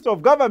midst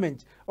of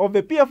government, of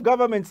the PF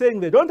government saying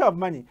they don't have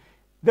money,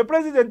 the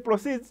president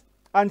proceeds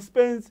and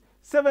spends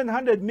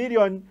 700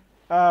 million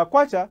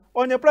kwacha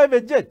on a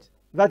private jet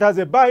that has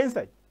a bar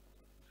inside.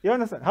 You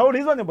understand? How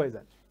reasonable is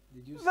that?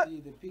 Did you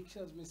see the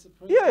pictures, Mr.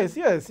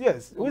 President?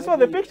 Yes. We saw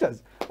the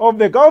pictures of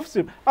the Gulf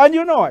Stream. And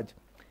you know what?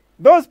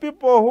 those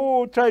people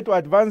who try to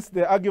advance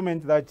the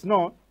argument that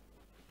no,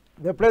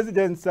 the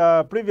president's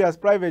previous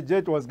private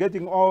jet was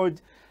getting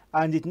old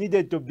and it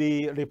needed to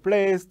be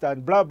replaced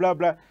and blah, blah,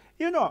 blah.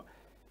 You know,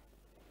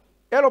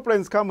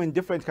 aeroplanes come in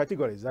different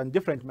categories and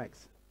different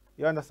makes.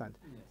 You understand?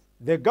 Yes.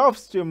 The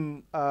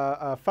Gulfstream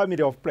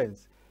family of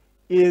planes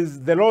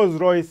is the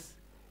Rolls-Royce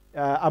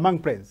among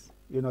planes.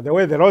 You know, the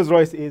way the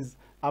Rolls-Royce is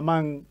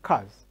among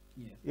cars.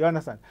 Yes. You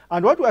understand?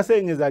 And what we are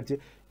saying is that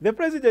the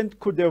president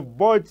could have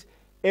bought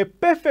a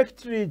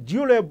perfectly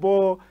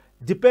durable,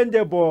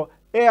 dependable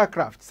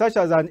aircraft, such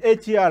as an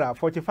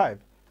ATR-45,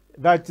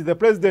 that the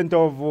president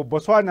of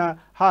Botswana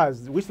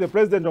has, which the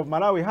president of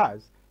Malawi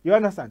has. You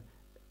understand?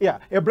 Yeah,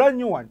 a brand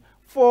new one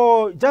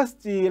for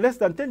just less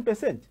than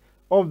 10%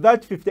 of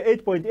that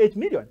 58.8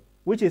 million,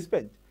 which is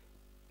spent.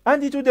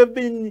 And it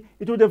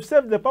would have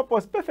served the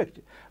purpose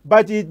perfectly.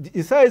 But he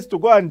decides to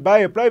go and buy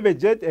a private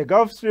jet, a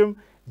Gulfstream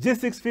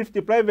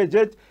G650 private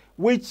jet,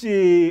 which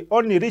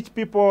only rich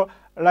people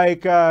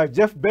like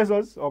Jeff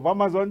Bezos of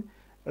Amazon,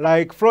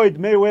 like Floyd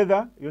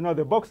Mayweather, you know,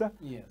 the boxer.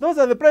 Yes. Those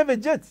are the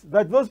private jets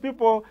that those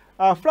people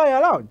fly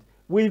around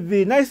with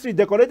the nicely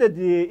decorated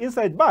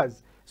inside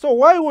bars. So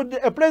why would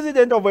a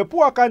president of a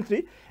poor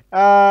country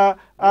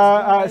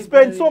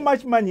spend so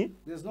much money?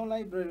 There's no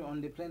library on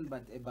the plane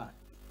but a bar.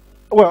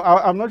 Well,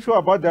 I'm not sure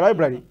about the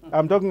library.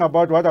 I'm talking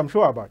about what I'm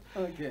sure about.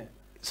 Okay.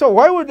 So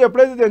why would the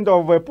president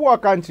of a poor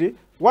country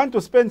want to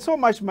spend so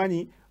much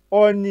money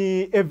on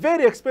a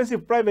very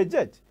expensive private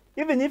jet?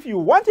 Even if you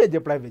wanted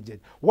a private jet,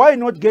 why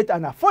not get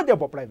an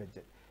affordable private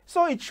jet?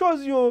 So it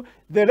shows you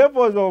the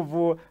levels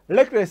of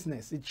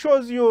recklessness. It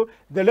shows you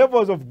the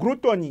levels of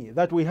gluttony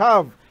that we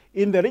have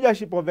in the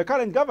leadership of the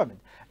current government.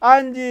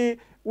 And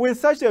with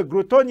such a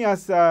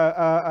gluttonous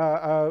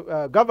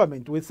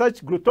government, with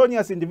such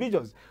gluttonous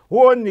individuals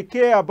who only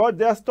care about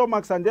their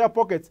stomachs and their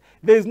pockets,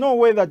 there is no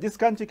way that this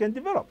country can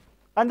develop.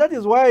 And that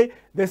is why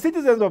the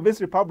citizens of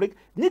this republic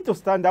need to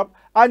stand up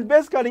and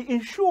basically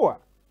ensure,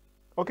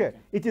 okay,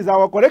 it is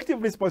our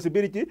collective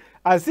responsibility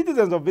as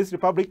citizens of this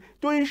republic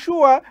to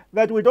ensure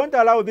that we don't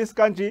allow this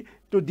country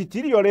to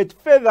deteriorate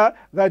further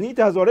than it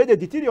has already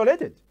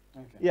deteriorated.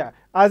 Okay. Yeah,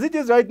 as it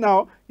is right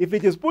now, if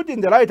it is put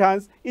in the right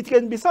hands, it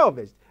can be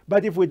salvaged.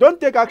 But if we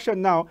don't take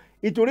action now,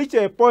 it will reach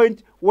a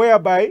point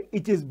whereby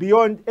it is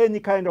beyond any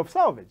kind of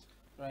salvage.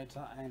 Right,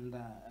 and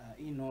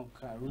Enoch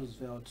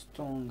Roosevelt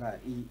Tonga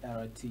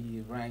ERT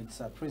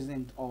writes,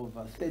 President of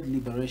Third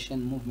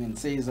Liberation Movement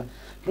says,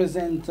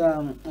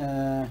 Mr.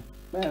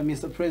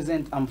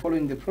 President, I'm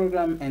following the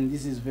program and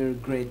this is very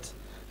great.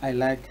 I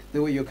like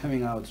the way you're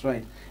coming out,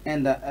 right?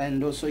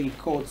 And also he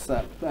quotes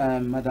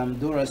Madame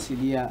Dora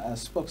Silia, a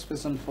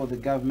spokesperson for the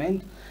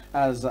government,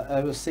 as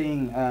I was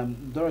saying,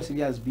 Dora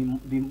Silia has been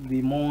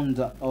bemoaned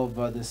of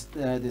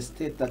the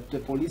state that the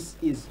police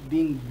is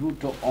being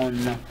brutal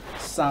on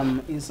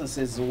some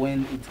instances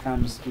when it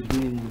comes to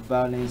dealing with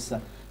violence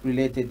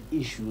related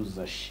issues.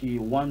 She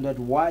wondered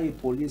why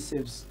police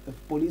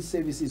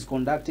service is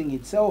conducting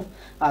itself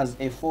as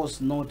a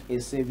force, not a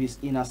service.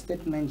 In a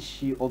statement,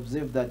 she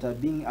observed that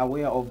being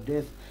aware of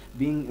death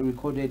being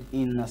recorded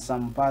in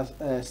some parts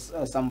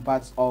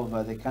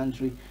of the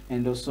country,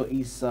 and also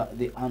is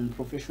the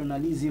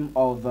unprofessionalism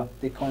of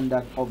the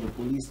conduct of the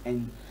police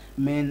and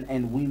men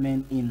and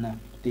women in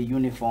the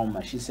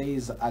uniform. She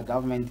says our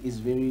government is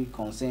very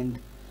concerned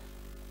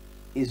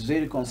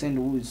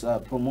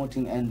with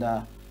promoting and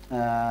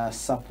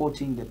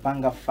supporting the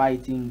Panga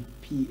fighting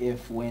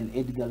PF when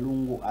Edgar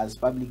Lungu has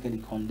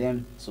publicly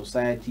condemned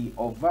society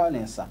of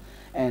violence.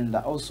 And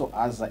also,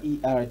 as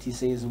ERT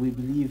says, we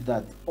believe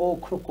that all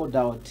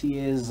crocodile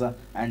tears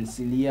and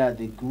Celia,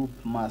 the group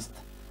must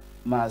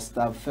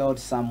have felt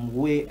some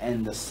way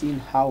and seen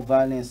how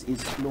violence is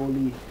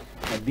slowly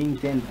being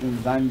turned in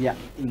Zambia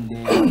in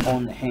their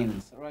own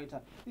hands. Right.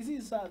 This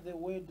is the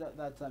word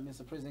that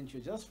Mr. President,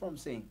 you're just from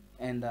saying,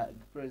 and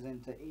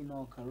President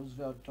Enoch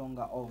Roosevelt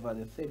Tonga of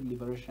the Third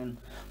Liberation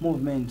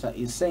Movement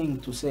is saying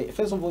to say,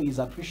 first of all, he's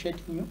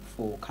appreciating you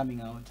for coming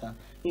out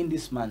in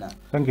this manner.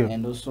 Thank you.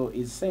 And also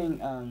is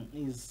saying,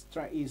 he's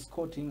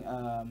quoting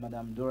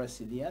Madame Dora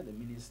Silia, the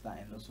minister,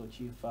 and also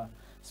chief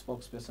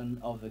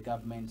spokesperson of the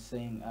government,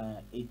 saying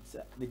it's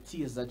the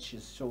tears that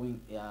she's showing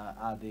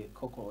are the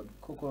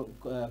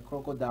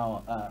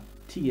crocodile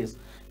tears.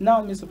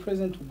 Now, Mr.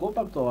 President, to go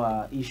back to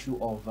our issue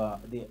of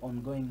the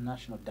ongoing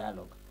national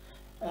dialogue,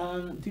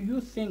 do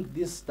you think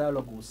this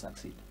dialogue will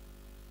succeed?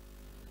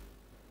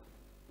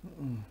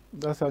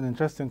 That's an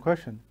interesting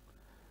question.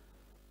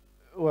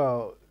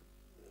 Well,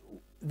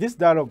 this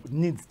dialogue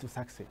needs to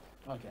succeed.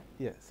 Okay.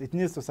 Yes, it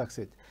needs to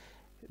succeed.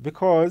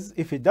 Because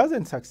if it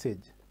doesn't succeed,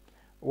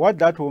 what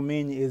that will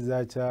mean is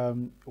that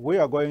we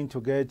are going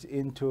to get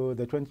into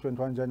the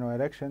 2021 general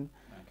election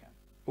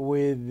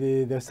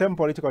with the same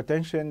political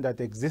tension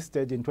that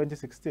existed in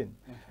 2016.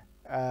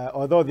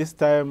 Although this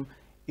time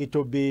it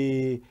will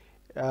be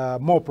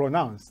more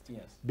pronounced.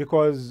 Yes.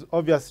 Because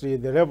obviously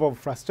the level of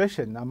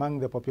frustration among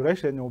the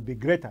population will be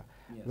greater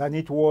than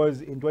it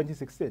was in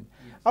 2016.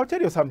 Yes. I'll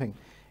tell you something.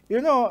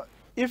 You know,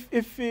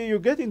 if you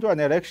get into an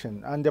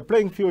election and the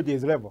playing field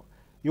is level,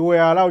 you were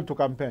allowed to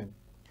campaign,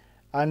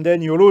 and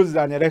then you lose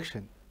an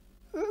election,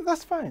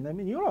 that's fine. I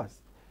mean, you lost.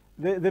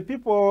 The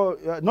people,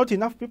 not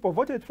enough people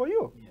voted for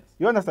you. Yes.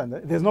 You understand?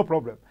 There's no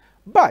problem.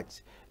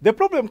 But the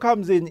problem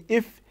comes in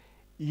if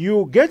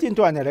you get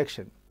into an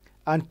election,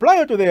 and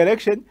prior to the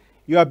election,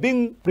 you are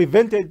being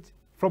prevented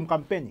from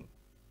campaigning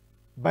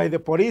by the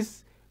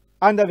police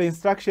under the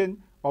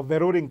instruction of the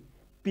ruling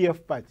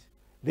PF party.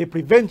 They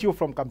prevent you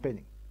from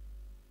campaigning.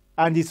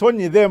 And it's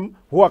only them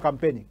who are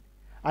campaigning.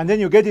 And then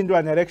you get into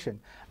an election.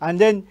 And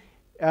then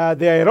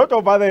there are a lot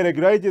of other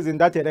irregularities in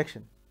that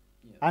election.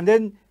 Yes. And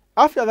then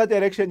after that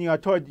election, you are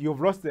told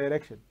you've lost the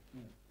election.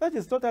 Yes. That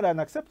is totally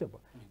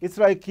unacceptable. It's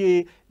like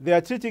they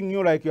are treating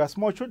you like you are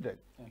small children,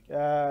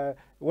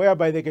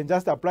 whereby they can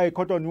just apply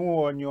cotton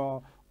wool on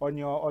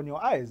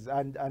your eyes,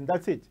 and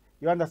that's it.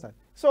 You understand?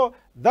 So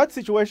that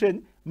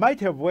situation might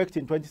have worked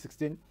in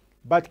 2016,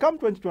 but come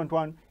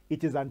 2021,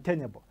 it is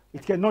untenable.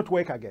 It cannot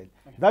work again.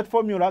 Okay. That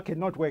formula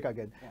cannot work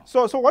again. Yeah.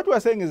 So what we're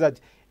saying is that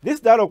this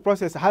dialogue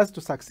process has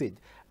to succeed,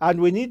 and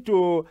we need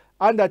to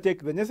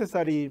undertake the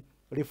necessary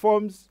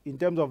reforms in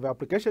terms of the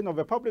application of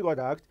the Public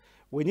Order Act.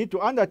 We need to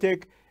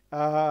undertake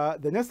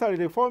the necessary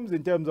reforms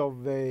in terms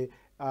of the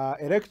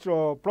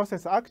Electoral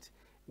Process Act,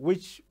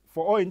 which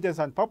for all intents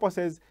and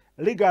purposes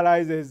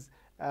legalizes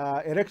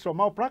electoral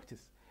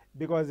malpractice,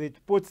 because it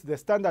puts the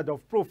standard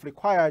of proof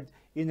required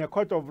in a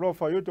court of law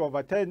for you to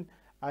overturn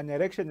an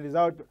election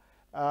result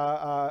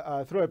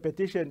through a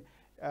petition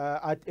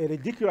at a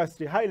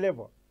ridiculously high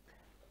level,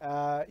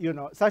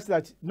 such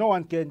that no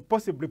one can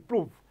possibly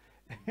prove.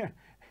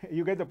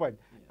 You get the point?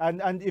 Yeah.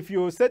 And if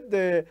you set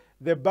the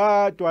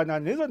bar to an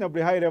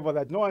unreasonably high level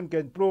that no one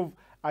can prove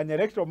an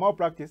electoral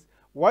malpractice,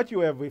 what you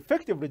have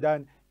effectively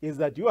done is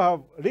that you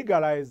have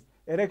legalized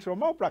electoral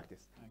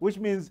malpractice, which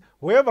means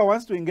whoever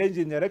wants to engage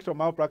in electoral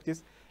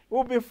malpractice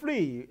will be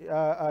free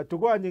to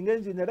go and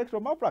engage in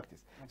electoral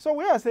malpractice. So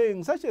we are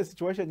saying such a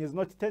situation is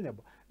not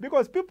tenable,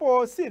 because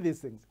people see these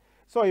things.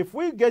 So if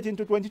we get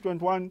into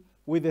 2021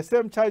 with the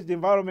same charged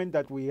environment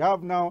that we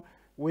have now,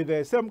 with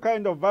the same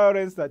kind of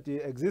violence that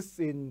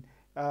existed in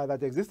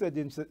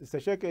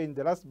Sesheke in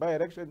the last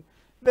by-election,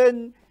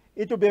 then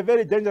it will be a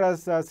very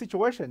dangerous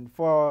situation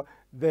for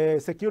the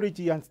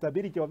security and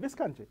stability of this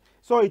country.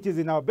 So it is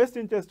in our best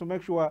interest to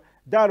make sure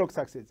dialogue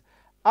succeeds.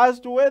 As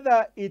to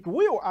whether it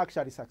will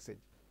actually succeed,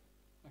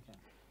 okay,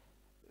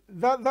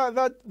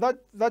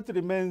 that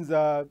remains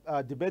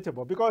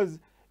debatable, because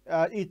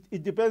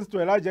it depends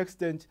to a large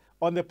extent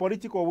on the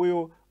political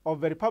will of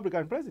the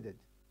Republican president.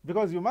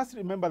 Because you must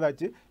remember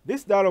that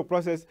this dialogue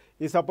process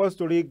is supposed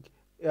to lead,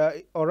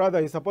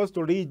 is supposed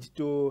to lead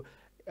to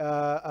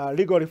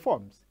legal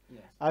reforms.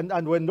 Yes.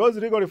 And when those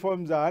legal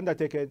reforms are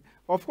undertaken,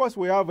 of course,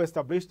 we have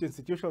established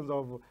institutions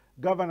of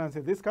governance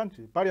in this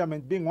country,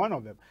 Parliament being one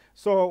of them.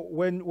 So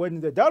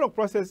when the dialogue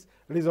process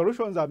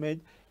resolutions are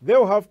made, they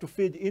will have to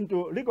feed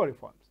into legal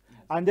reforms.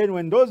 Yes. And then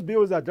when those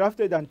bills are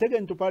drafted and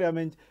taken to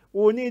Parliament,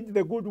 we need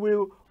the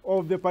goodwill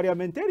of the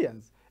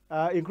parliamentarians,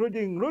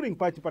 including ruling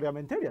party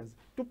parliamentarians,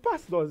 to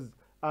pass those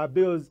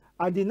bills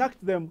and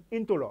enact them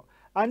into law.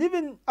 And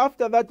even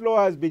after that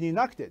law has been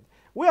enacted,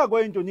 we are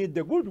going to need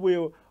the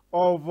goodwill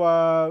of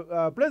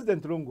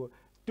President Lungu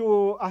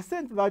to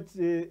assent that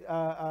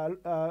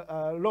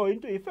law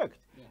into effect.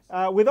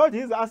 Yes. Without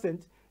his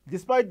assent,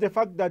 despite the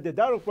fact that the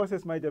dialogue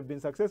process might have been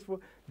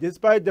successful,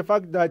 despite the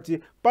fact that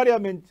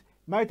Parliament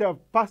might have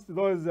passed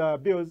those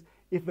bills,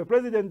 if the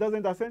President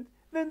doesn't assent,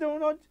 then they will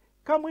not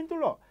come into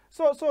law.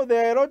 So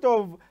there are a lot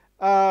of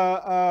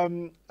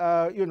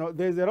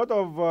there's a lot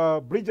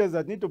of bridges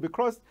that need to be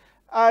crossed,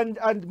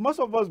 and most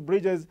of those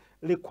bridges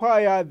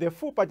require the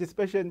full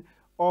participation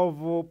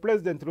of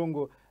President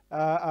Lungu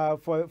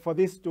for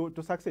this to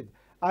succeed.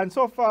 And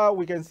so far,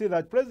 we can see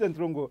that President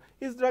Lungu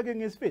is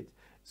dragging his feet.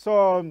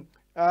 So,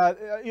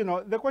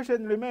 the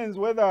question remains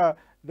whether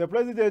the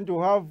president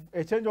will have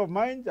a change of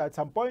mind at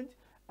some point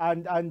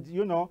and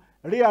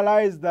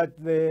realize that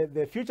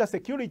the future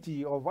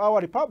security of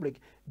our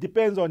republic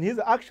depends on his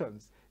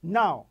actions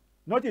now.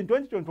 Not in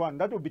 2021,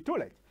 that would be too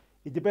late.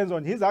 It depends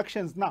on his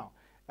actions now.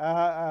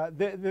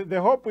 The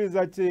hope is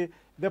that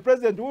the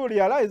president will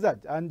realize that,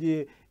 and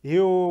he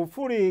will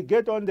fully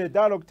get on the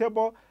dialogue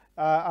table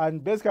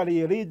and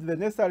basically lead the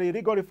necessary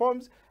legal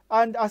reforms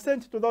and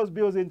assent to those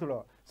bills into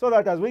law. So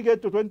that as we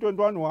get to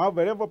 2021, we'll have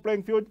a level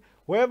playing field.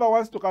 Whoever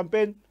wants to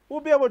campaign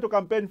will be able to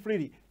campaign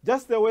freely,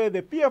 just the way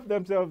the PF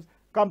themselves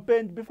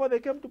campaigned before they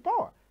came to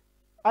power.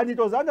 And it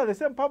was under the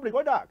same Public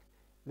Order Act.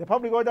 The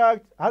Public Order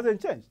Act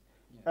hasn't changed.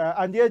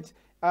 And yet,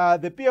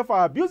 the PF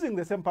are abusing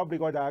the same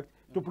Public Order Act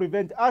to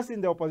prevent us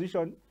in the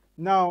opposition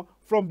now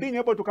from being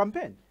able to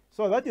campaign.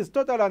 So that is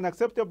totally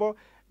unacceptable.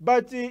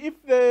 But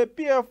if the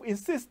PF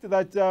insists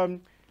that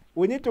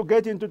we need to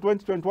get into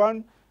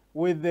 2021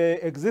 with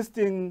the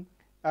existing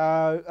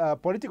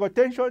political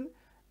tension,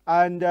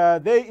 and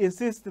they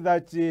insist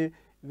that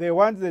they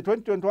want the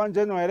 2021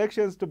 general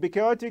elections to be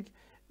chaotic,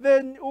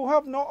 then we'll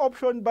have no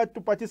option but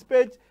to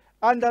participate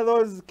under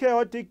those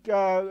chaotic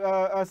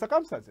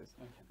circumstances.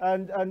 Okay.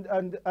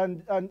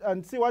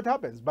 And see what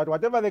happens. But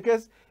whatever the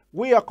case,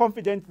 we are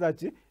confident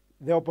that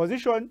the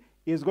opposition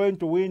is going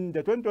to win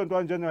the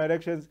 2021 general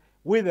elections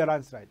with a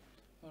landslide.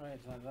 All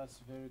right, that's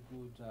very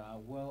good,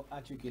 well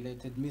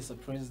articulated, Mr.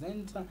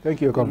 President.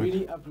 Thank you, Comrade. We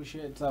really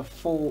appreciate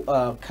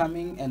for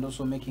coming and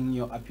also making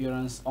your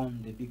appearance on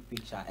the big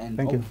picture. And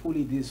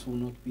hopefully this will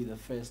not be the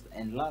first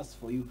and last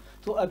for you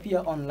to appear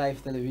on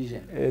live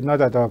television.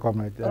 Not at all,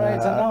 Comrade. All right,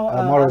 now,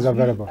 I'm always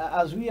available.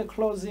 As we are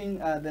closing,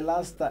 the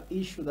last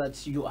issue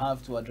that you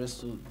have to address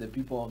to the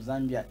people of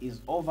Zambia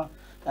is over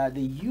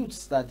the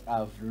youths that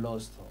have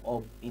lost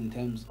hope in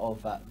terms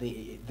of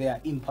their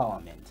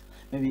empowerment.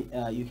 Maybe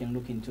you can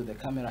look into the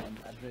camera and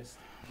address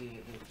the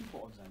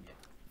people of Zambia.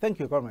 Thank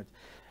you, Comrade.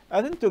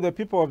 I think to the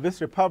people of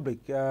this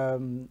republic,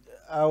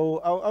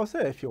 I'll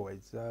say a few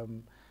words.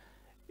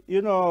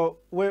 You know,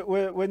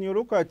 when you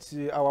look at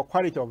our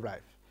quality of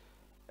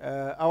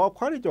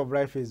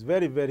life is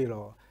very, very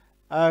low.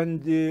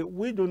 And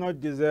we do not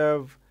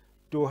deserve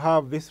to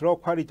have this low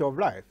quality of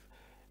life.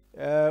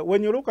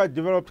 When you look at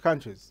developed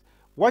countries,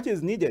 what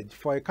is needed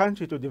for a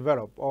country to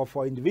develop or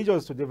for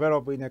individuals to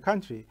develop in a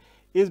country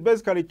is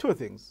basically two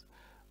things.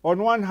 On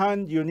one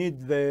hand, you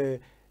need the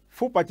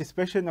full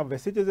participation of the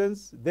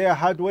citizens, their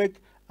hard work,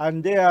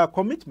 and their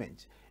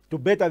commitment to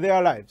better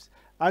their lives.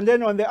 And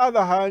then on the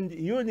other hand,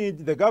 you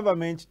need the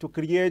government to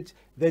create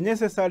the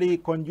necessary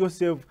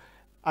conducive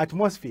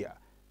atmosphere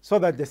so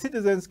that the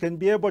citizens can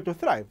be able to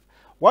thrive.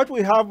 What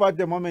we have at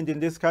the moment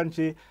in this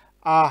country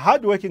are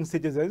hardworking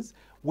citizens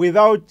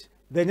without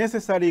the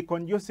necessary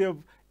conducive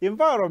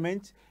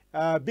environment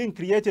being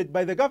created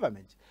by the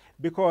government.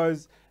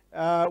 Because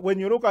when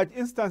you look at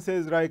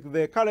instances like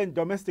the current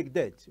domestic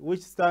debt,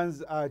 which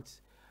stands at,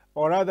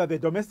 or rather the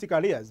domestic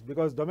arrears,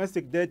 because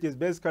domestic debt is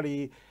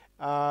basically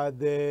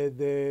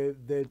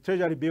the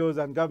treasury bills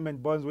and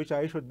government bonds which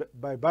are issued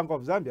by Bank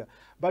of Zambia.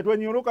 But when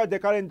you look at the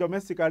current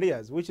domestic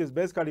arrears, which is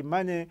basically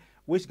money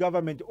which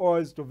government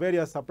owes to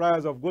various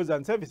suppliers of goods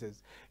and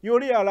services, you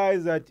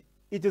realize that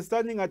it is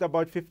standing at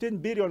about 15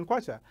 billion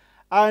kwacha.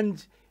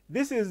 And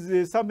this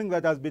is something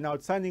that has been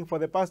outstanding for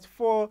the past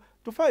 4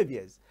 to 5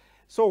 years.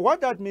 So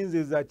what that means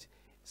is that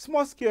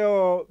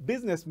small-scale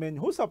businessmen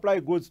who supply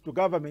goods to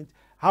government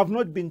have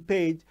not been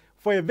paid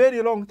for a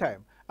very long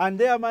time, and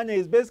their money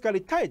is basically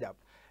tied up.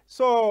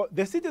 So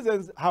the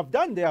citizens have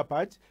done their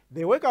part.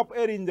 They wake up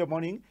early in the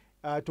morning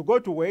to go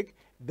to work.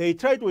 They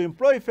try to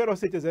employ fellow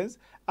citizens,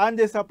 and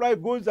they supply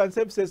goods and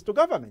services to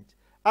government.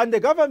 And the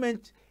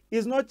government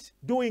is not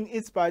doing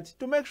its part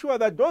to make sure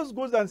that those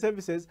goods and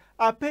services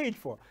are paid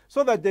for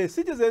so that the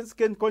citizens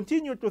can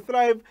continue to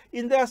thrive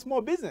in their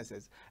small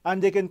businesses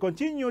and they can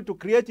continue to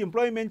create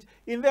employment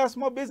in their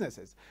small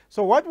businesses.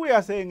 So what we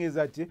are saying is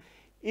that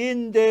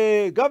in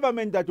the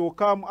government that will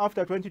come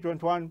after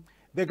 2021,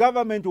 the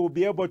government will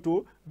be able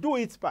to do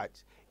its part.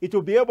 It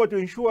will be able to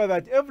ensure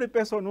that every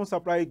person who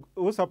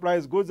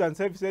supplies goods and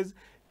services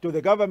to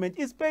the government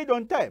is paid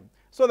on time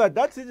so that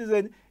that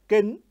citizen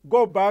can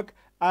go back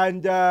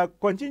and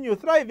continue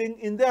thriving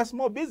in their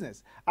small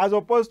business as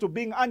opposed to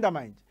being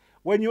undermined.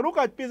 When you look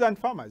at peasant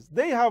farmers,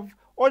 they have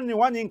only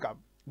one income,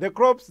 the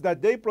crops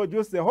that they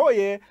produce the whole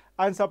year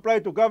and supply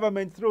to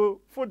government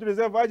through Food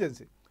Reserve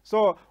Agency.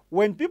 So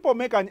when people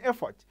make an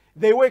effort,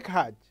 they work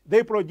hard,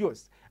 they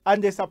produce,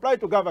 and they supply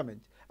to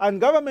government,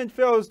 and government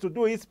fails to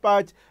do its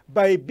part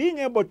by being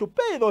able to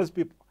pay those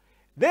people.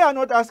 They are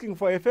not asking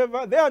for a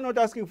favor. They are not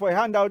asking for a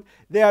handout.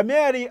 They are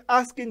merely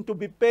asking to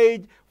be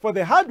paid for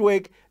the hard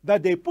work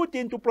that they put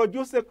in to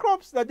produce the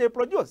crops that they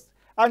produce.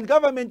 And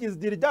government is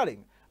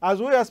dilly-dallying. As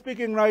we are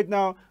speaking right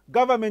now,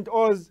 government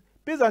owes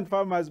peasant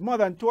farmers more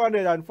than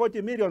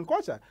 240 million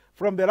kwacha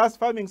from the last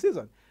farming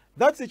season.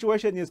 That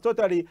situation is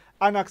totally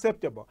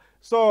unacceptable.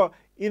 So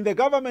in the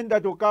government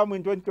that will come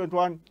in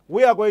 2021,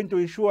 we are going to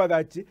ensure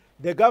that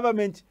the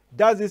government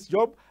does its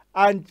job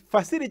and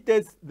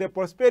facilitates the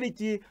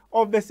prosperity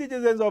of the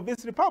citizens of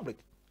this republic.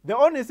 The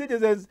only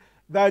citizens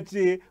that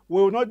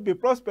will not be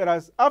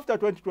prosperous after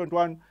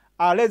 2021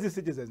 are lazy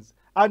citizens.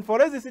 And for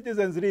lazy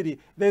citizens, really,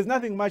 there's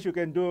nothing much you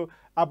can do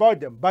about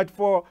them. But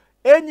for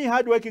any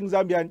hardworking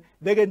Zambian,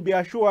 they can be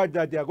assured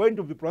that they are going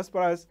to be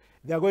prosperous,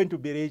 they are going to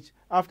be rich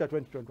after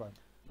 2021.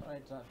 All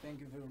right,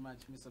 thank you very much,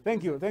 Mr.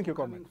 Thank you,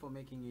 Comrade. For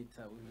making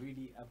it, we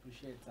really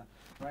appreciate it.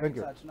 Thank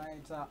you.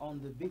 Tonight on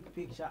the big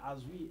picture,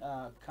 as we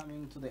are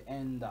coming to the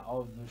end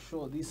of the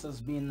show, this has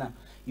been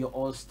your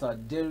host,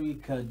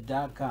 Derek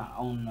Daka,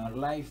 on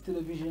live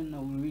television.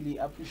 We really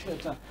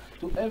appreciate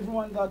to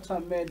everyone that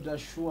made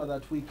sure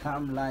that we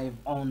come live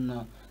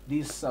on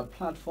this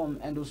platform,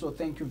 and also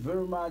thank you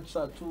very much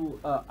to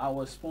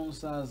our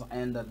sponsors,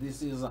 and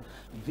this is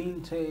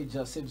Vintage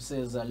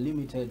Services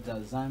Limited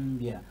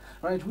Zambia.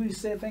 Right, we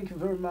say thank you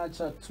very much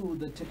to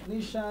the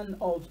technician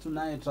of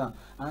tonight,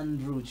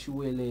 Andrew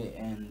Chiwele,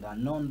 and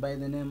known by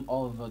the name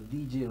of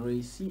DJ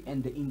Ray C,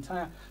 and the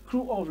entire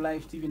crew of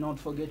Live TV, not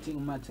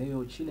forgetting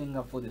Mateo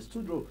Chilenga for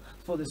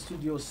the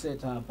studio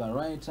setup,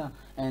 right?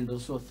 And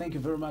also thank you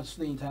very much to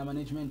the entire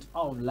management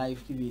of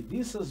Live TV.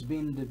 This has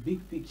been the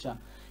big picture.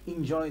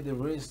 Enjoy the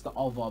rest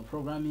of our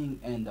programming,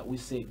 and we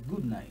say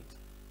good night.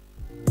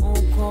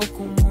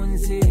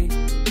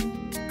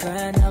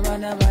 Kana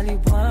bana bali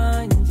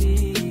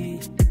panji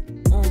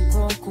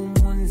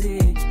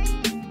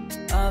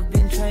I've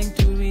been trying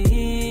to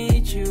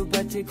reach you,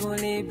 but it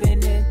only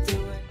been